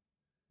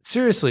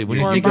 Seriously, when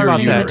you Or think barfing about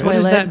in the that, what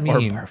does that toilet. Or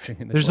mean?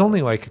 barfing in the There's toilet.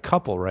 only like a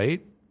couple,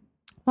 right?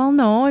 well,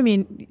 no. I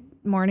mean,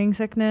 morning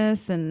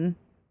sickness and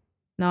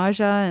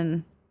nausea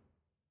and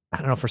I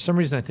don't know. For some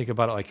reason, I think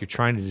about it like you're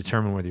trying to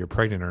determine whether you're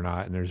pregnant or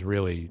not, and there's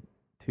really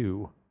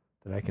two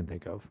that I can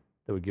think of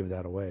that would give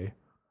that away.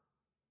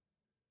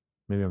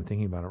 Maybe I'm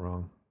thinking about it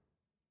wrong.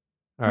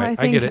 All right,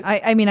 I get it.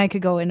 I mean, I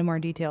could go into more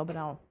detail, but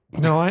I'll.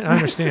 No, I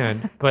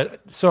understand.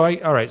 But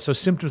all right. So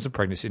symptoms of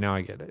pregnancy. Now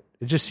I get it.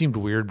 It just seemed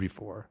weird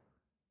before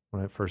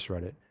when I first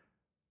read it.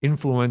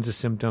 Influenza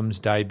symptoms,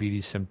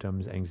 diabetes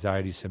symptoms,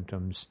 anxiety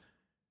symptoms,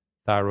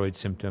 thyroid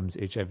symptoms,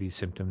 HIV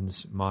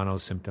symptoms, mono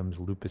symptoms,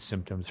 lupus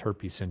symptoms,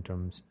 herpes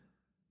symptoms,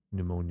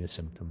 pneumonia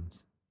symptoms.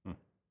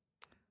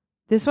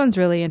 This one's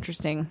really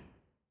interesting.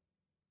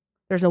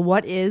 There's a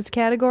what is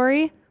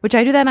category, which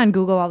I do that on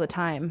Google all the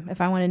time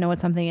if I want to know what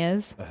something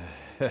is.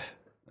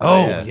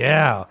 Oh,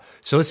 yeah.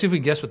 So let's see if we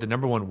can guess what the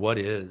number one what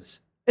is.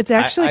 It's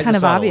actually I kind just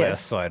of saw the obvious.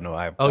 list, so I know.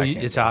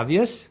 It's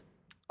obvious?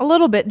 A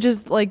little bit,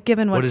 just like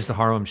given What what's is the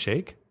Harlem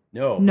Shake?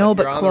 No,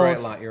 but you're on close. the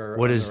right line. You're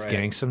What on is the right.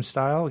 Gangnam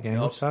style? Gangnam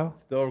Nope, style?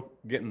 Still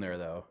getting there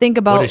though. think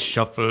about. What is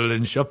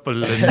shuffling?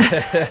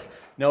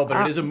 No,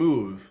 but it is a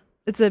move.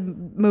 It's a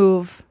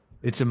move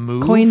It's a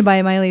move. coined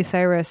by Miley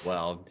Cyrus.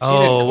 Well, she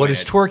Oh, didn't what coin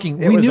is it.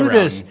 twerking? It We was knew around.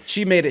 this.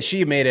 She made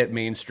it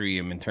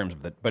mainstream in terms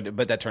of the,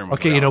 but that term was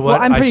Okay, you around. know what?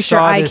 Well, I'm pretty I sure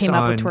saw I this came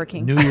up with on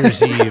twerking. New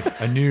Year's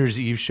Eve, a New Year's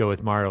Eve show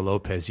with Mario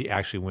Lopez. He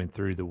actually went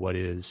through the what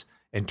is,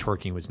 and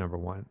twerking was number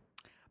one.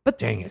 But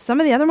Dang it. some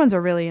of the other ones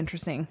are really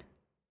interesting.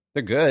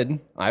 They're good.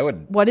 I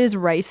would. What is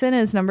ricin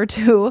is number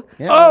 2.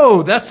 Yeah.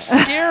 Oh, that's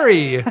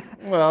scary. Well,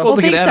 Well, look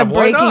at thanks to Adam. Why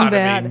Breaking not?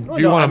 Bad. I mean, Well,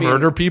 do you no, want I to mean,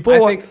 murder people?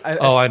 I think-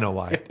 I know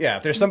why.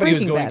 If there's somebody who's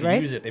Breaking going Bad, to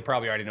right? use it, they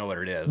probably already know what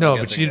it is. No, I'm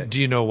but guessing do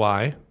you know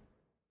why?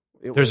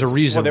 it there's a was-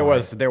 reason Well,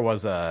 why. there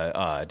was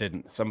a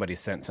didn't somebody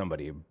sent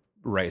somebody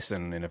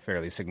ricin in a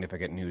fairly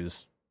significant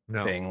news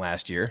No. thing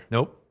last year?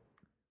 Nope.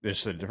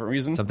 There's a different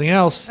reason. Something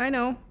else. I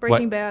know. What?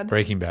 Breaking Bad.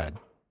 Breaking Bad.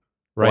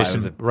 Why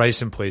was it?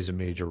 Ricin plays a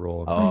major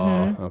role.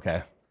 Oh,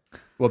 okay.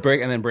 Well,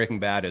 Breaking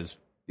Bad is,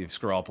 you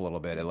scroll up a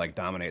little bit, it like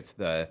dominates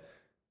the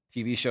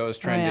TV shows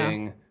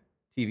trending,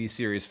 TV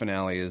series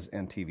finales,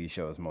 and TV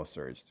shows most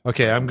searched.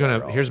 Okay,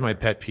 here's my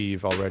pet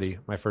peeve already.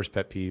 My first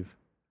pet peeve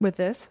With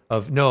this?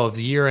 of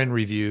the year-end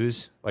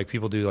reviews. Like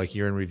people do like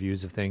year-end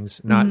reviews of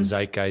things, not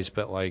Zeitgeist,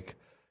 but like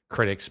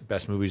critics,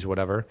 best movies,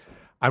 whatever.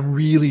 I'm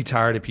really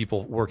tired of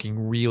people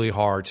working really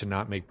hard to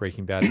not make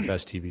Breaking Bad the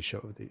best TV show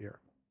of the year.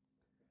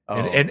 Oh.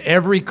 And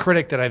every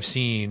critic that I've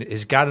seen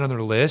has got it on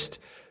their list,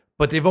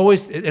 but they've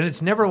always, and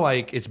it's never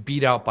like it's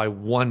beat out by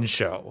one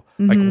show.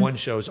 Like one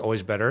show is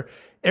always better.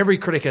 Every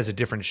critic has a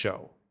different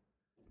show.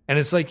 And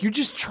it's like, you're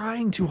just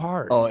trying too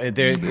hard.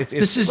 It's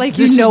This is Like,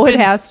 this you know has it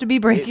been- has to be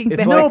Breaking it's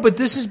Bad. No, but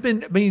this has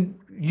been, I mean,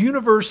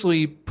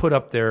 universally put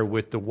up there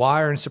with The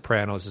Wire and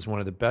Sopranos as one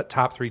of the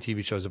top 3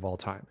 TV shows of all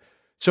time.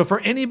 So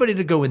for anybody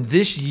to go in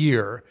this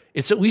year,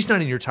 it's at least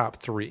not in your top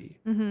 3.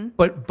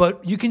 But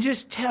you can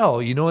just tell,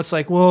 it's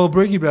like, well,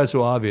 Breaking Bad's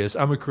so obvious.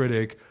 I'm a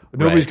critic.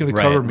 Nobody's going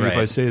to cover me if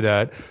I say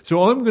that.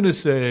 So I'm going to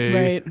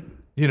say,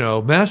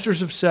 Right.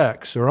 Masters of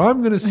Sex, or I'm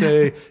going to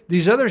say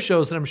these other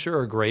shows that I'm sure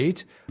are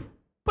great.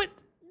 But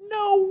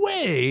no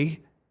way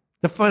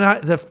the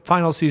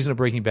final season of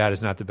Breaking Bad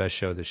is not the best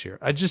show this year.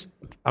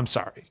 I'm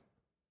sorry.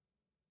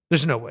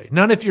 There's no way.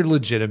 None if you're a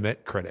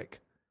legitimate critic.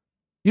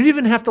 You don't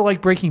even have to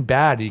like Breaking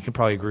Bad. You can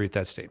probably agree with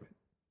that statement.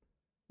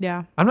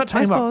 Yeah. I'm not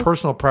talking I about suppose.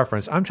 personal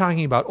preference. I'm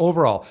talking about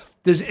overall.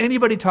 Does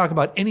anybody talk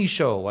about any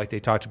show like they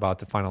talked about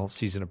the final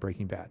season of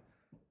Breaking Bad?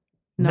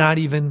 No. Not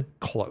even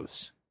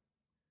close.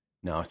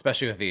 No,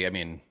 especially with I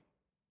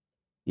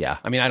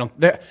don't.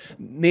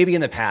 Maybe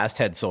in the past,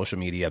 had social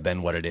media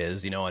been what it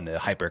is, and the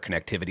hyper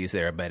connectivities,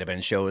 there might have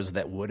been shows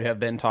that would have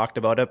been talked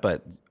about it.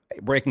 But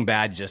Breaking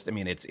Bad,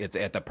 it's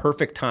at the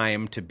perfect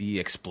time to be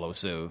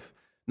explosive.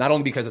 Not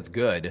only because it's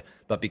good,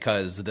 but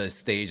because the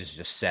stage is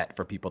just set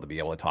for people to be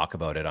able to talk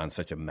about it on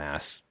such a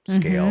mass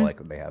scale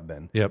like they have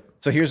been. Yep.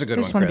 So here's a good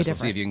I one, just wanna be Chris.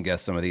 Let's see different. if you can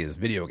guess some of these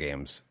video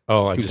games.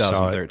 Oh, I just saw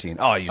it. 2013.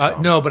 Oh, you saw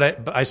 'em. No,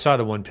 but I saw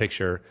the one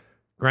picture.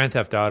 Grand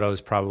Theft Auto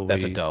is probably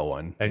That's a dull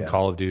one. and Yeah.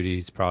 Call of Duty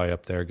is probably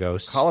up there.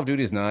 Ghosts. Call of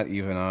Duty is not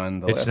even on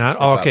the list. It's not.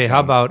 for Oh, top okay. 10. How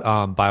about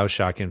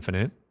BioShock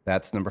Infinite?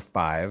 That's number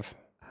 5.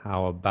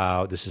 How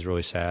about this is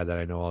really sad that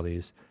I know all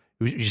these.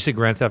 You said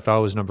Grand Theft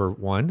Auto was number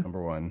 1.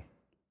 Number 1.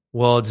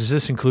 Well, does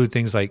this include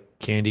things like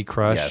Candy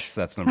Crush? Yes,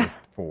 that's number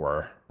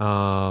 4.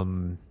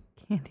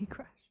 Candy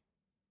Crush.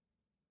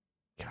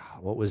 God,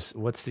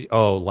 what's the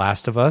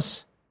Last of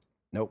Us?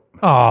 Nope.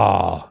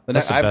 Oh, But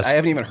that's the I best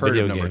haven't even heard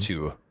video of number game.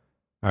 2. All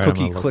right, I'm Cookie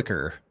gonna look.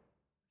 Clicker.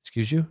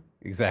 Excuse you?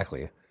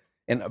 Exactly.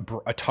 And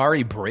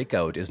Atari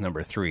Breakout is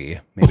number 3.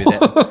 Maybe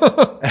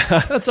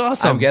that. That's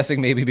awesome. I'm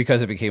guessing maybe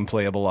because it became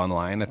playable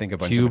online. I think a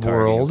bunch Cube of Atari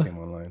World. games came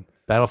online.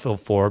 Battlefield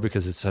 4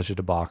 because it's such a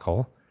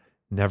debacle.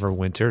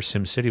 Neverwinter.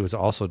 SimCity was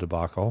also a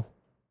debacle.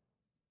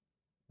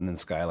 And then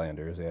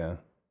Skylanders, yeah.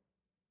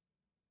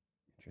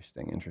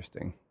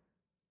 Interesting.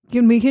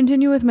 Can we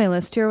continue with my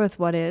list here with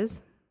what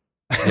is?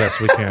 Yes,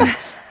 we can.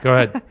 Go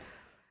ahead.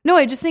 No,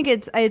 I just think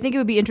I think it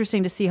would be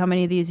interesting to see how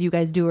many of these you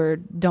guys do or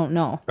don't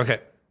know. Okay.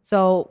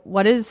 So,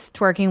 what is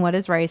twerking? What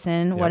is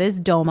ricin? What is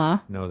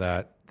doma? Know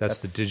that. That's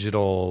the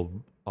digital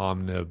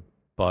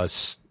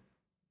omnibus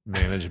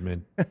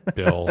management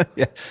bill.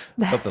 Yeah,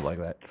 something like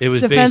that. It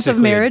was Defense of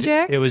basically Marriage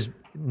Act? It was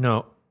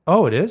no.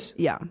 Oh, it is.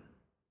 Yeah.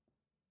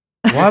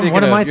 What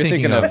am I You're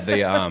thinking of of?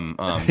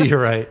 the You're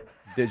right.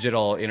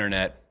 digital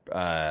internet.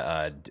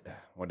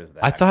 What is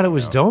that? I thought it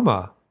was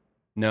DOMA.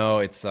 No,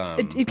 it's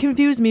It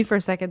confused me for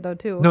a second though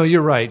too. No,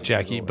 you're right,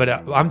 Jackie. But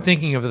I'm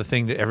thinking of the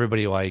thing that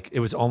everybody it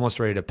was almost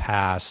ready to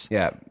pass.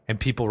 Yeah, and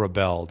people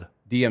rebelled.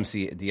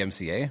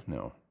 DMCA.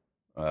 No,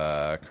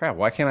 crap.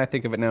 Why can't I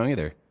think of it now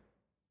either?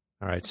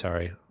 All right,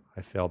 sorry,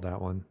 I failed that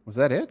one. Was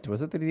that it?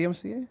 Was it the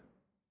DMCA?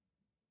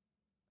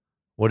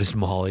 What is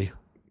Molly?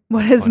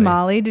 What is Funny.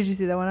 Molly? Did you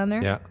see that one on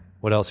there? Yeah.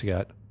 What else you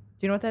got? Do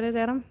you know what that is,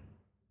 Adam?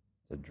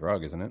 It's a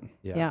drug, isn't it?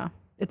 Yeah.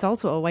 It's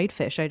also a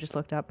whitefish. I just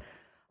looked up.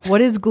 What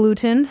is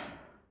gluten?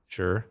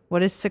 Sure.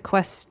 What is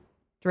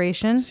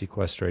sequestration?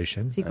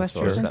 Sequestration.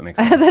 Sequestration. That makes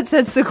sense. That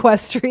said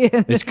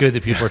sequestrian. It's good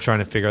that people are trying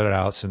to figure that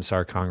out since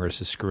our Congress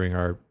is screwing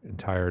our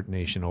entire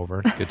nation over.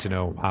 It's good to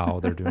know how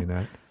they're doing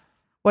that.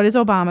 What is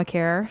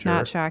Obamacare? Sure.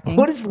 Not shocking.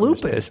 What is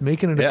lupus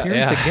making an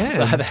appearance I again?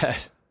 saw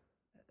that.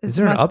 Is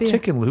there an Must be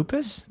uptick in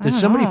lupus? I Did don't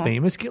somebody know.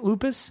 famous get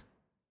lupus?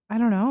 I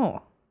don't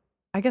know.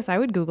 I guess I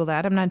would Google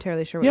that. I'm not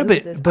entirely sure what Yeah,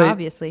 lupus is, but-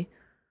 obviously.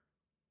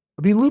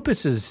 I mean,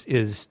 lupus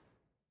is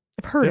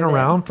I've heard been of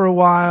around for a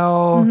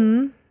while.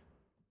 Mm-hmm.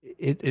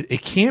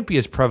 It can't be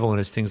as prevalent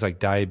as things like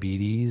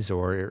diabetes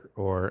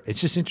or it's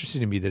just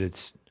interesting to me that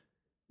it's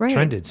Right.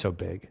 trended so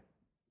big.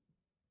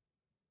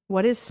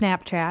 What is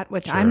Snapchat?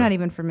 Which Sure. I'm not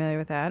even familiar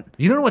with that.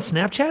 You don't know what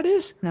Snapchat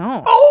is?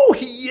 No. Oh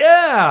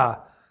yeah.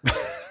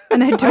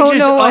 And I I don't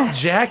just know upped what.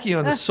 Jackie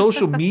on the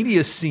social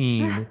media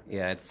scene.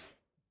 Yeah, it's.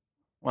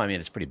 Well, I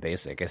mean, it's pretty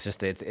basic. It's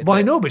just it's. Well,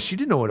 I a- know, but she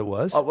didn't know what it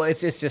was. Oh, well,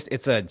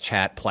 it's a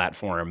chat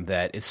platform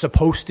that is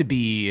supposed to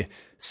be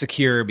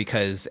secure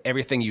because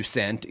everything you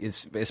sent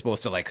is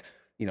supposed to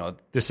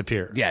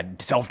Disappear. yeah,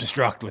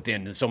 self-destruct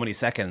within so many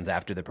seconds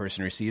after the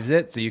person receives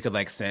it. So you could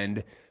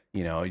send,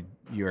 your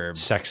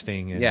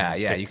Sexting. And yeah.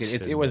 You could.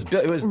 pics It was and-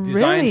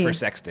 designed Really? for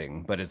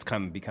sexting, but it's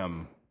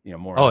become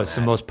more. Oh, than it's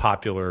that. the most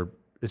popular.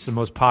 It's the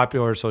most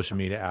popular social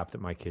media app that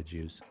my kids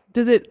use.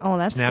 Does it? Oh,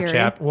 that's Snapchat.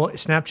 scary. Well,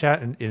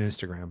 Snapchat and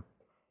Instagram.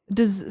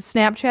 Does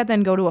Snapchat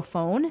then go to a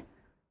phone?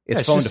 It's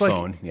it's phone just to like-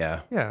 phone.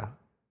 Yeah. Yeah.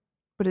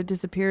 But it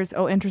disappears.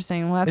 Oh,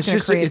 interesting. Well, that's It's going to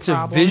just create it's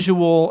problems. a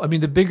visual. I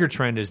mean, the bigger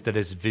trend is that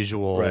it's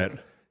visual Right.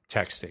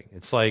 texting.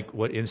 It's like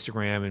what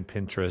Instagram and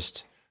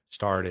Pinterest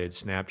started.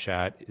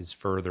 Snapchat is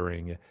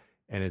furthering,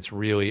 and it's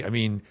really. I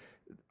mean,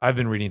 I've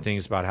been reading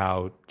things about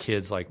how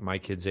kids like my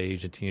kids'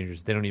 age and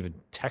teenagers, they don't even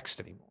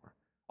text anymore.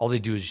 All they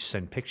do is just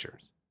send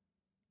pictures.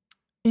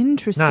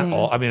 Interesting. Not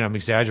all. I mean, I'm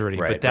exaggerating,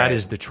 Right, but that right.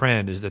 is the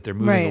trend. Is that they're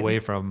moving Right. away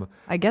from.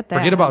 I get that.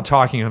 Forget about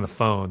talking on the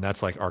phone.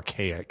 That's like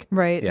archaic.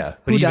 Right. Yeah.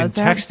 But Who even does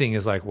that? texting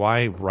is like,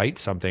 why write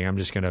something? I'm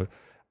just gonna.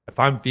 If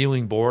I'm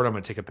feeling bored, I'm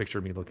gonna take a picture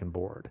of me looking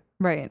bored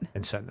Right.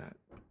 and send that.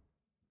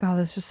 Oh,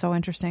 that's just so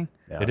interesting.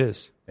 Yeah. It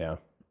is. Yeah.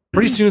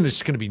 Pretty soon,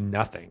 there's going to be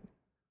nothing,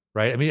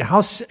 right? I mean,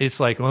 it's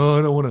like, oh,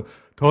 I don't want to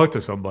talk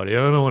to somebody. I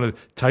don't want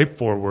to type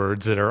 4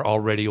 words that are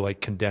already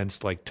like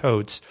condensed like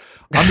totes.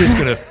 I'm just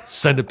going to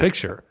send a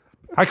picture.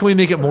 How can we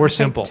make it more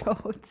simple?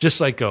 totes. Just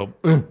like go,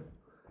 "Ugh."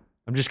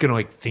 I'm just going to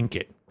like think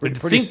it.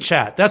 Pretty think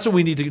chat. That's what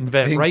we need to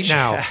invent Think right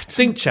now. chat.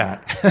 Think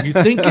chat. You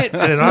think it,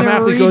 and it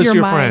automatically read goes to your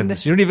your mind.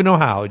 friends. You don't even know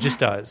how. It just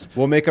does.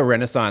 We'll make a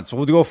renaissance.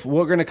 We're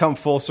going to come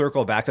full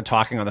circle back to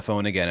talking on the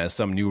phone again as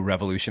some new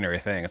revolutionary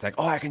thing. It's like,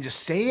 oh, I can just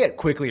say it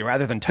quickly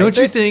rather than type Don't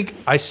you it. think?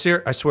 I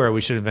swear we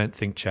should invent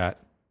Think Chat.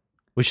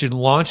 We should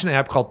launch an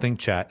app called Think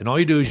Chat, and all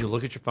you do is you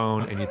look at your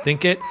phone and you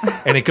think it,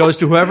 and it goes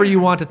to whoever you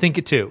want to think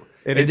it to,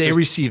 And and it they just-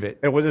 receive it.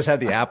 And we'll just have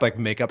the app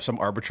make up some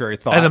arbitrary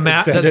thought.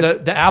 And send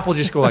it. the app will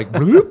just go like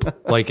bloop,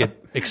 like it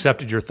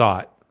accepted your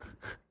thought.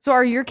 So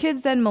are your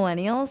kids then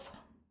millennials?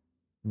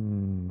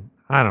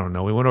 I don't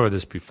know. We went over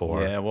this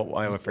before. Yeah, well,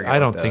 I would forget. I what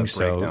don't the think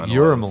so. breakdown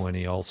You're a was.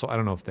 millennial, so I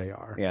don't know if they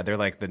are Yeah, they're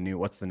like the new.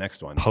 What's the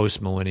next one?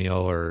 post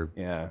millennial or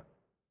Yeah,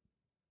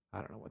 I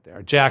don't know what they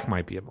are. Jack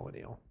might be a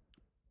millennial.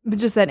 But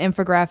just that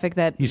infographic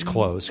that He's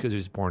close because he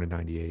was born in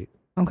 '98.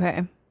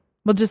 Okay.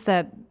 Well, just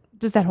that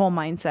whole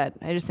mindset.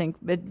 I just think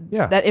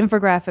Yeah. that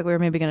infographic we were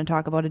maybe going to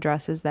talk about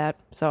addresses that.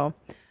 So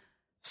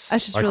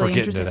that's just Like really we're getting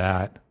interesting. to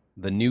that.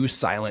 the new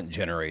silent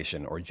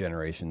generation or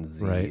Generation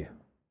Z. Right.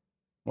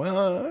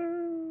 Well,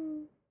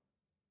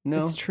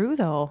 no. It's true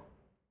though.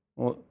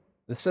 Well,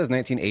 this says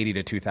 1980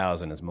 to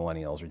 2000 is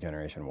millennials or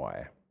Generation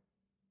Y.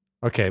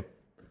 Okay,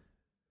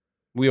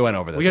 We went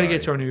over this. we got to already.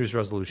 get to our New Year's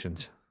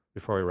resolutions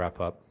before we wrap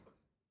up.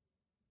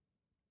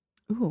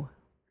 Ooh.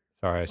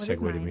 Sorry, I What is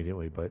segued mine?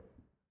 immediately, but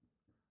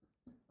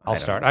I I'll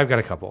don't start. know. I've got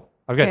a couple.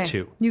 I've got Okay.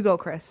 2. You go,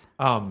 Chris.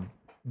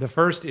 The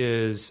first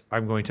is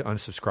I'm going to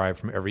unsubscribe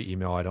from every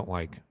email I don't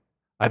like.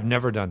 I've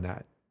never done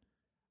that.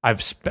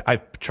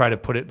 I've tried to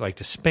put it like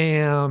to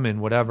spam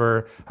and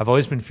whatever. I've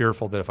always been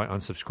fearful that if I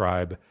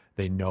unsubscribe,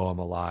 they know I'm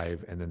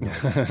alive and then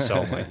they'll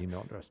sell my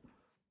email address.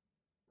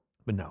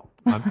 But no,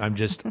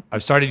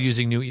 I've started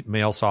using new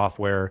mail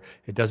software.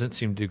 It doesn't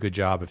seem to do a good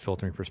job of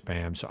filtering for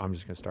spam, so I'm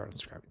just going to start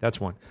unsubscribing. That's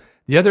one.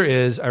 The other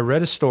is I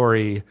read a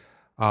story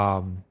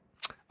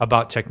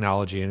about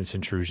technology and its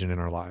intrusion in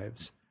our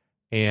lives.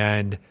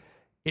 And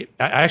I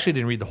actually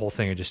didn't read the whole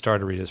thing. I just started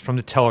to read it. It's from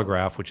The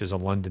Telegraph, which is a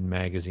London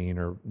magazine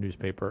or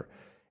newspaper.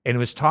 And it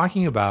was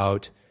talking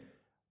about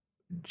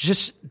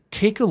just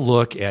take a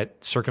look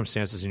at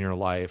circumstances in your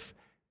life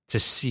to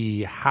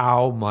see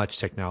how much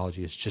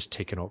technology has just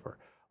taken over.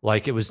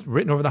 Like it was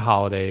written over the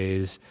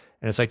holidays,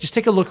 and it's like, just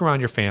take a look around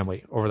your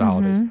family over the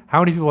holidays.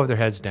 How many people have their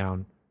heads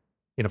down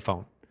in a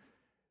phone?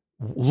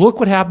 Look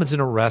what happens in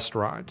a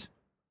restaurant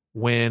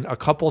when a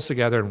couple's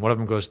together and one of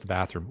them goes to the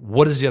bathroom.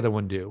 What does the other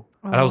one do?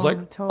 And I was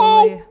like, totally.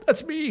 oh,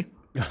 that's me.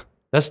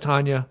 That's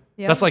Tanya.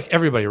 Yep. That's like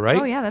everybody, right?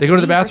 Oh, yeah, that's they go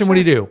to the me, for bathroom. What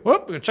do sure. you do?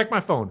 Whoop, I'm going to check my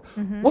phone.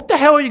 What the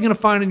hell are you going to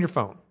find in your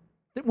phone?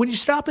 When you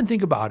stop and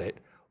think about it,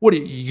 what are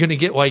you going to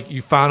get? Like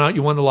you found out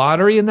you won the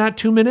lottery in that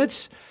 2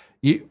 minutes?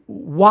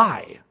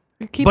 Why?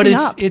 You're keeping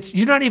up. It's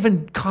you're not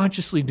even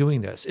consciously doing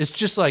this. It's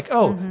just like,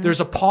 there's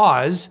a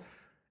pause,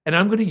 and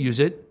I'm going to use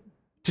it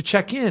to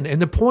check in.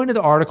 And the point of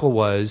the article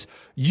was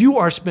you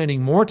are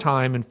spending more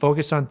time and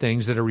focus on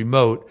things that are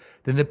remote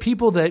than the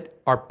people that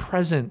are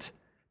present,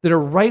 that are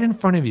right in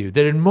front of you,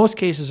 that in most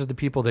cases are the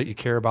people that you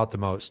care about the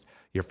most.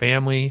 Your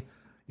family,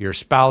 your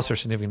spouse or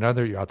significant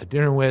other you're out to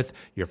dinner with,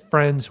 your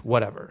friends,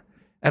 whatever.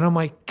 And I'm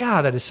like,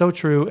 God, that is so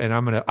true. And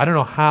I don't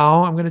know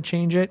how I'm going to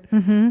change it.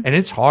 And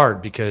it's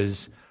hard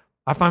because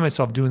I find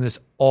myself doing this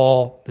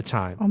all the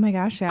time. Oh my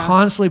gosh, yeah.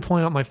 Constantly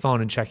pulling out my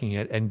phone and checking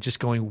it and just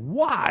going,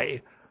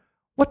 why?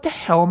 What the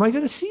hell am I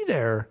going to see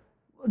there?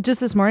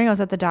 Just this morning, I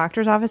was at the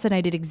doctor's office and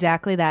I did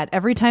exactly that.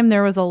 Every time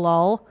there was a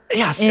lull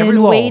Yes, in every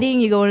lull. waiting,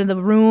 you go into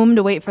the room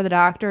to wait for the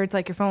doctor. It's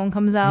like your phone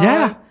comes out.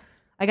 Yeah.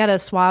 I got a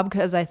swab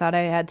because I thought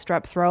I had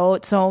strep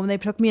throat. So when they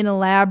took me in the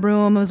lab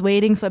room, I was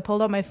waiting. So I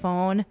pulled out my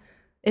phone.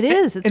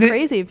 It's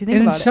crazy if you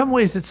think about it. In some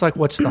ways, it's like,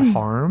 what's the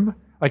harm?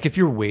 Like if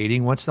you're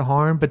waiting, what's the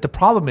harm? But the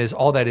problem is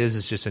all that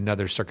is just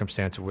another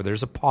circumstance where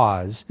there's a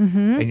pause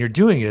and you're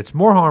doing it. It's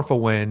more harmful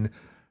when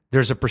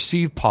there's a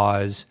perceived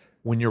pause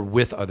when you're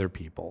with other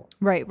people.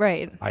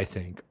 Right. I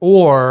think.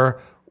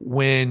 Or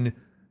when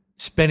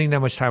spending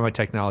that much time on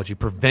technology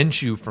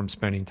prevents you from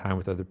spending time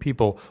with other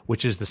people,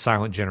 which is the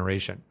silent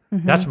generation.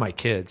 That's my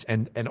kids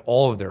and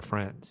all of their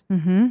friends.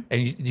 And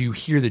you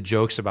hear the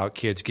jokes about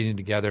kids getting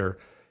together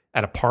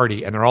at a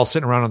party and they're all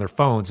sitting around on their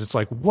phones. It's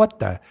like, what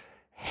the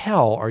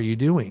hell are you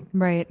doing?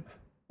 Right.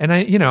 And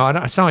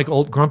I sound like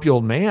old grumpy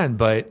old man,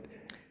 but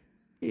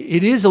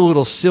it is a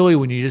little silly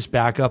when you just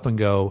back up and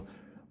go,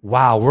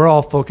 wow, we're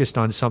all focused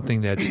on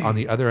something that's on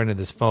the other end of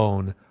this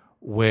phone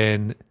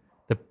when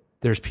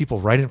there's people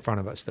right in front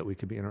of us that we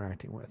could be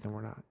interacting with, and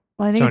we're not.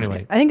 Well, I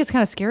think it's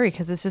kind of scary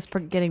because it's just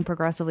getting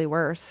progressively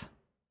worse.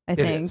 I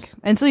think, is.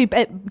 and so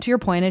to your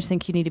point, I just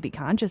think you need to be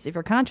conscious. If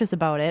you're conscious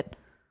about it,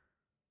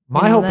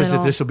 my hope is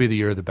that this will be the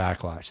year of the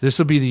backlash. This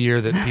will be the year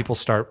that people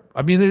start.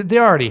 I mean, they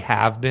already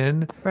have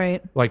been,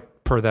 right?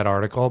 Like per that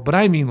article, but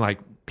I mean like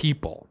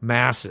people,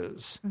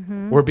 masses,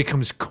 where it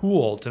becomes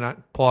cool to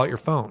not pull out your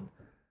phone.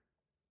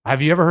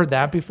 Have you ever heard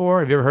that before?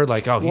 Have you ever heard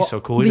like, oh, he's so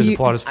cool, he doesn't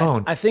pull out his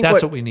phone? I think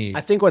that's what we need.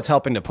 I think what's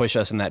helping to push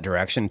us in that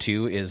direction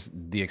too is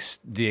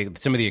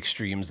some of the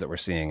extremes that we're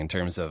seeing in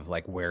terms of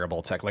like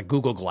wearable tech, like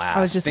Google Glass,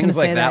 I was just things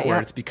gonna say like that, where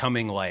yeah. it's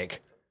becoming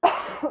like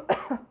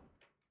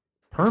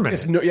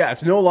permanent.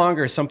 It's no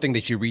longer something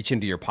that you reach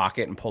into your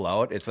pocket and pull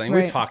out. It's like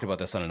right. we've talked about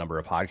this on a number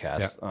of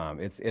podcasts.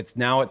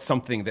 Yeah. It's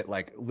something that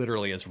like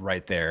literally is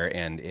right there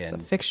and it's a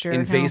fixture,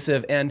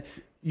 invasive and.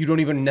 You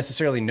don't even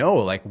necessarily know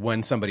like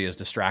when somebody is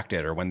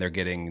distracted or when they're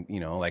getting,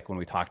 like when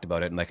we talked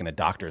about it in like in a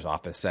doctor's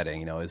office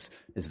setting, is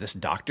this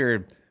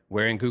doctor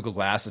wearing Google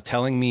Glass is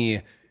telling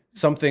me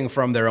something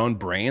from their own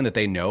brain that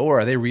they know,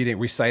 or are they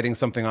reciting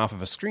something off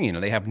of a screen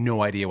and they have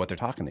no idea what they're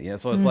talking to?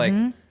 So it's like,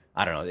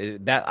 I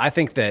don't know I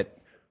think that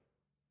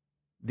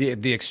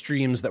the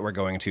extremes that we're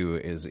going to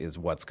is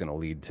what's going to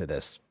lead to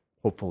this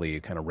hopefully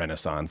kind of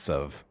renaissance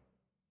of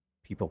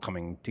people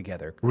coming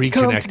together,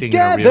 reconnecting in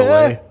a real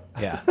way.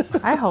 Yeah,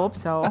 I hope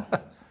so.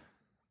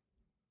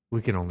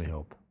 We can only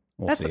hope.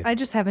 We'll see. I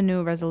just have a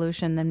new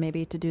resolution, then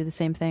maybe to do the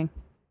same thing.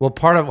 Well,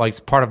 part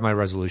of my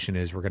resolution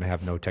is we're going to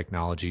have no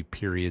technology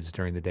periods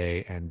during the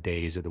day and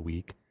days of the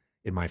week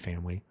in my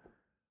family,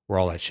 where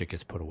all that shit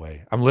gets put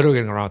away. I'm literally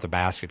going around with a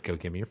basket. Go,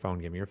 give me your phone,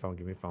 give me your phone,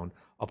 give me your phone.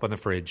 Up on the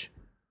fridge.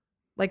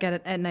 Like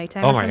at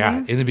nighttime. Oh my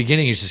God! In the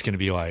beginning, it's just going to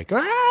be like,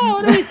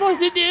 what are we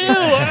supposed to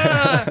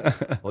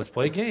do? Let's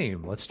play a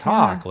game. Let's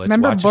talk. Let's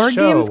Remember watch board a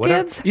show. games,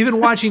 Whatever. kids? Even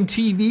watching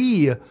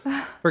TV,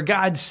 for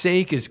God's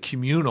sake, is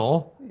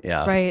communal.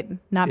 Yeah, right.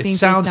 Not being It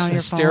sounds face down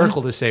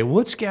hysterical your to say,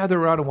 let's gather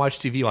around and watch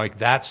TV. Like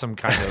that's some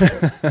kind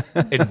of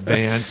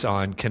advance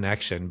on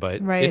connection,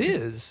 but Right. it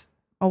is.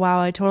 Oh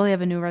wow! I totally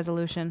have a new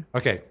resolution.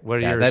 Okay, what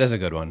are yours? that is a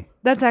good one.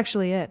 That's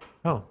actually it.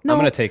 Oh, No, I'm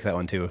going to take that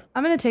one too.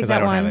 I'm going to take Because I that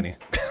don't one. have any.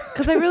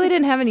 Because I really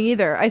didn't have any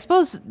either. I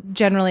suppose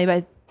generally,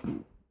 but I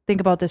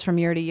think about this from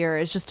year to year,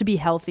 is just to be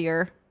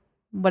healthier,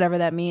 whatever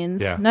that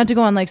means. Yeah. Not to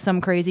go on like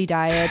some crazy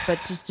diet, but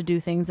just to do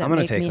things that I'm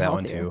gonna make take me that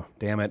healthier. one too.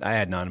 Damn it, I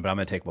had none, but I'm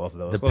gonna take both of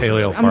those. The Those are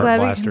paleo the- fart glad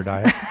we- blaster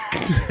diet.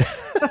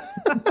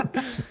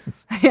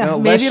 Yeah, No,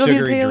 maybe less it'll be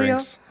sugary paleo.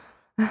 drinks.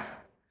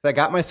 So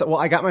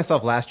I got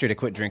myself last year to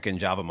quit drinking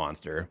Java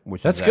Monster,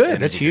 which That's is good. energy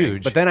That's drink.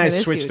 huge. But then I It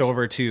is switched huge.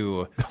 over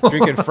to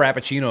drinking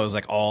Frappuccinos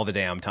like all the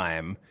damn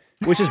time,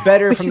 which is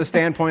better from the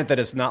standpoint that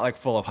it's not like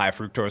full of high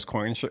fructose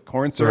corn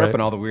syrup Right.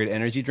 and all the weird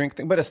energy drink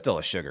thing, but it's still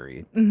a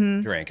sugary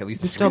drink. At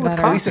least it's still good.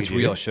 better. At least it's Coffee,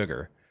 real dude.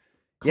 sugar.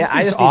 Yeah, I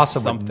Coffee's just need awesome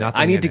with something.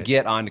 nothing I need in to it.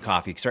 get onto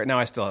coffee because right now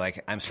I'm still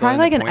Try in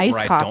like the an point iced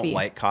where I coffee. don't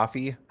like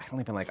coffee. I don't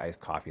even like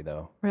iced coffee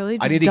though. Really?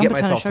 I Just need to dump get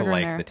a ton of myself to sugar in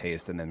like there. the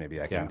taste, and then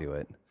maybe I can do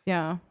it.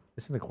 Yeah.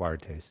 It's an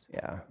acquired taste.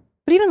 Yeah,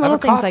 But even I have little a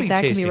things like coffee that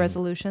can be tasting-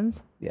 resolutions.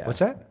 yeah. What's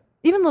that?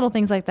 Even little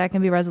things like that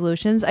can be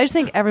resolutions. I just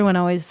think everyone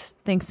always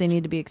thinks they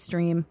need to be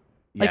extreme.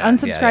 Like Yeah,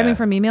 unsubscribing yeah.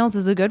 from emails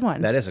is a good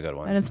one. That is a good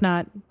one. And it's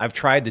not. I've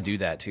tried to do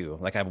that too.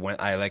 Like I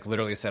like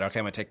literally said, okay,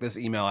 I'm gonna take this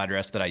email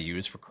address that I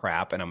use for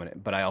crap, and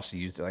but I also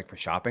used it like for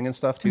shopping and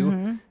stuff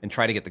too, and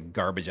try to get the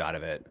garbage out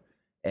of it.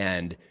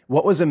 And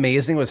what was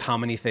amazing was how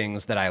many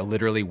things that I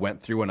literally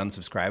went through and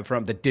unsubscribed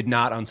from that did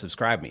not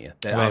unsubscribe me.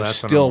 That Well, I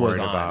that's what still I'm was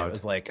worried on. about. It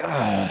was like,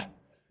 ugh.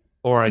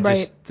 Or I Right.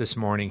 just this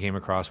morning came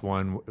across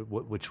one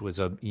which was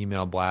an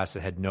email blast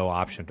that had no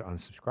option to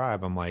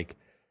unsubscribe. I'm like,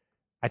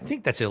 I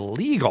think that's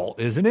illegal,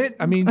 isn't it?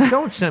 I mean,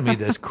 don't send me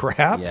this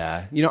crap.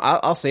 Yeah,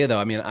 I'll say though.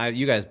 I mean,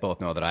 you guys both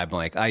know that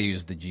I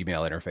use the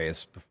Gmail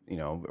interface,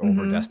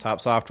 over desktop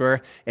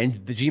software,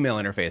 and the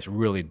Gmail interface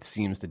really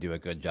seems to do a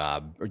good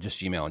job, or just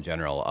Gmail in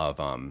general, of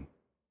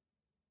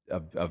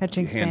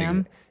Catching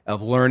spam.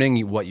 of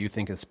learning what you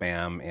think is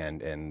spam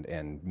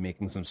and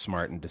making some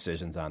smart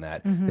decisions on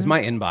that. Because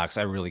my inbox,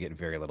 I really get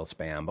very little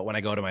spam, but when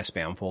I go to my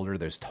spam folder,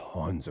 there's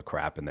tons of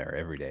crap in there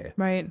every day.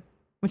 Right.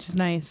 Which is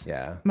nice.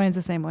 Yeah. Mine's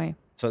the same way.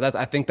 So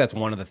I think that's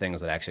one of the things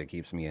that actually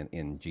keeps me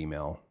in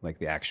Gmail, like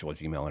the actual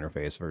Gmail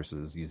interface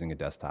versus using a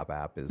desktop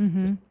app, is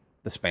just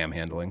the spam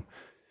handling.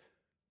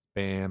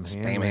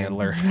 Spam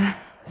Handler.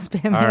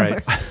 Spam All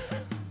handler. right.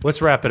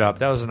 Let's wrap it up.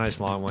 That was a nice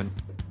long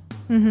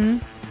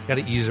one. Got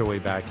to ease our way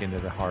back into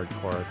the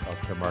hardcore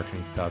healthcare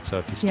marketing stuff. So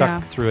if you stuck Yeah.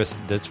 through us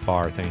this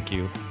far, thank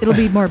you. It'll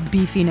be more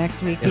beefy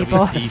next week, It'll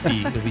people. be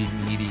beefy. It'll be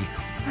meaty.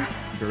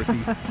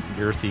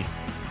 Girthy.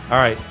 All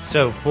right.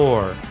 So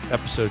for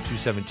episode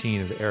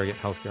 217 of the Arrogant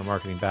Healthcare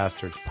Marketing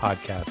Bastards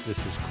podcast,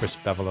 this is Chris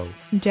Bevelow.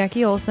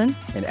 Jackie Olson.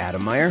 And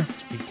Adam Meyer.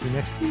 Speak to you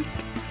next week.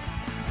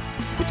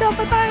 Good job.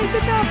 Bye-bye.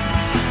 Good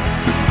job.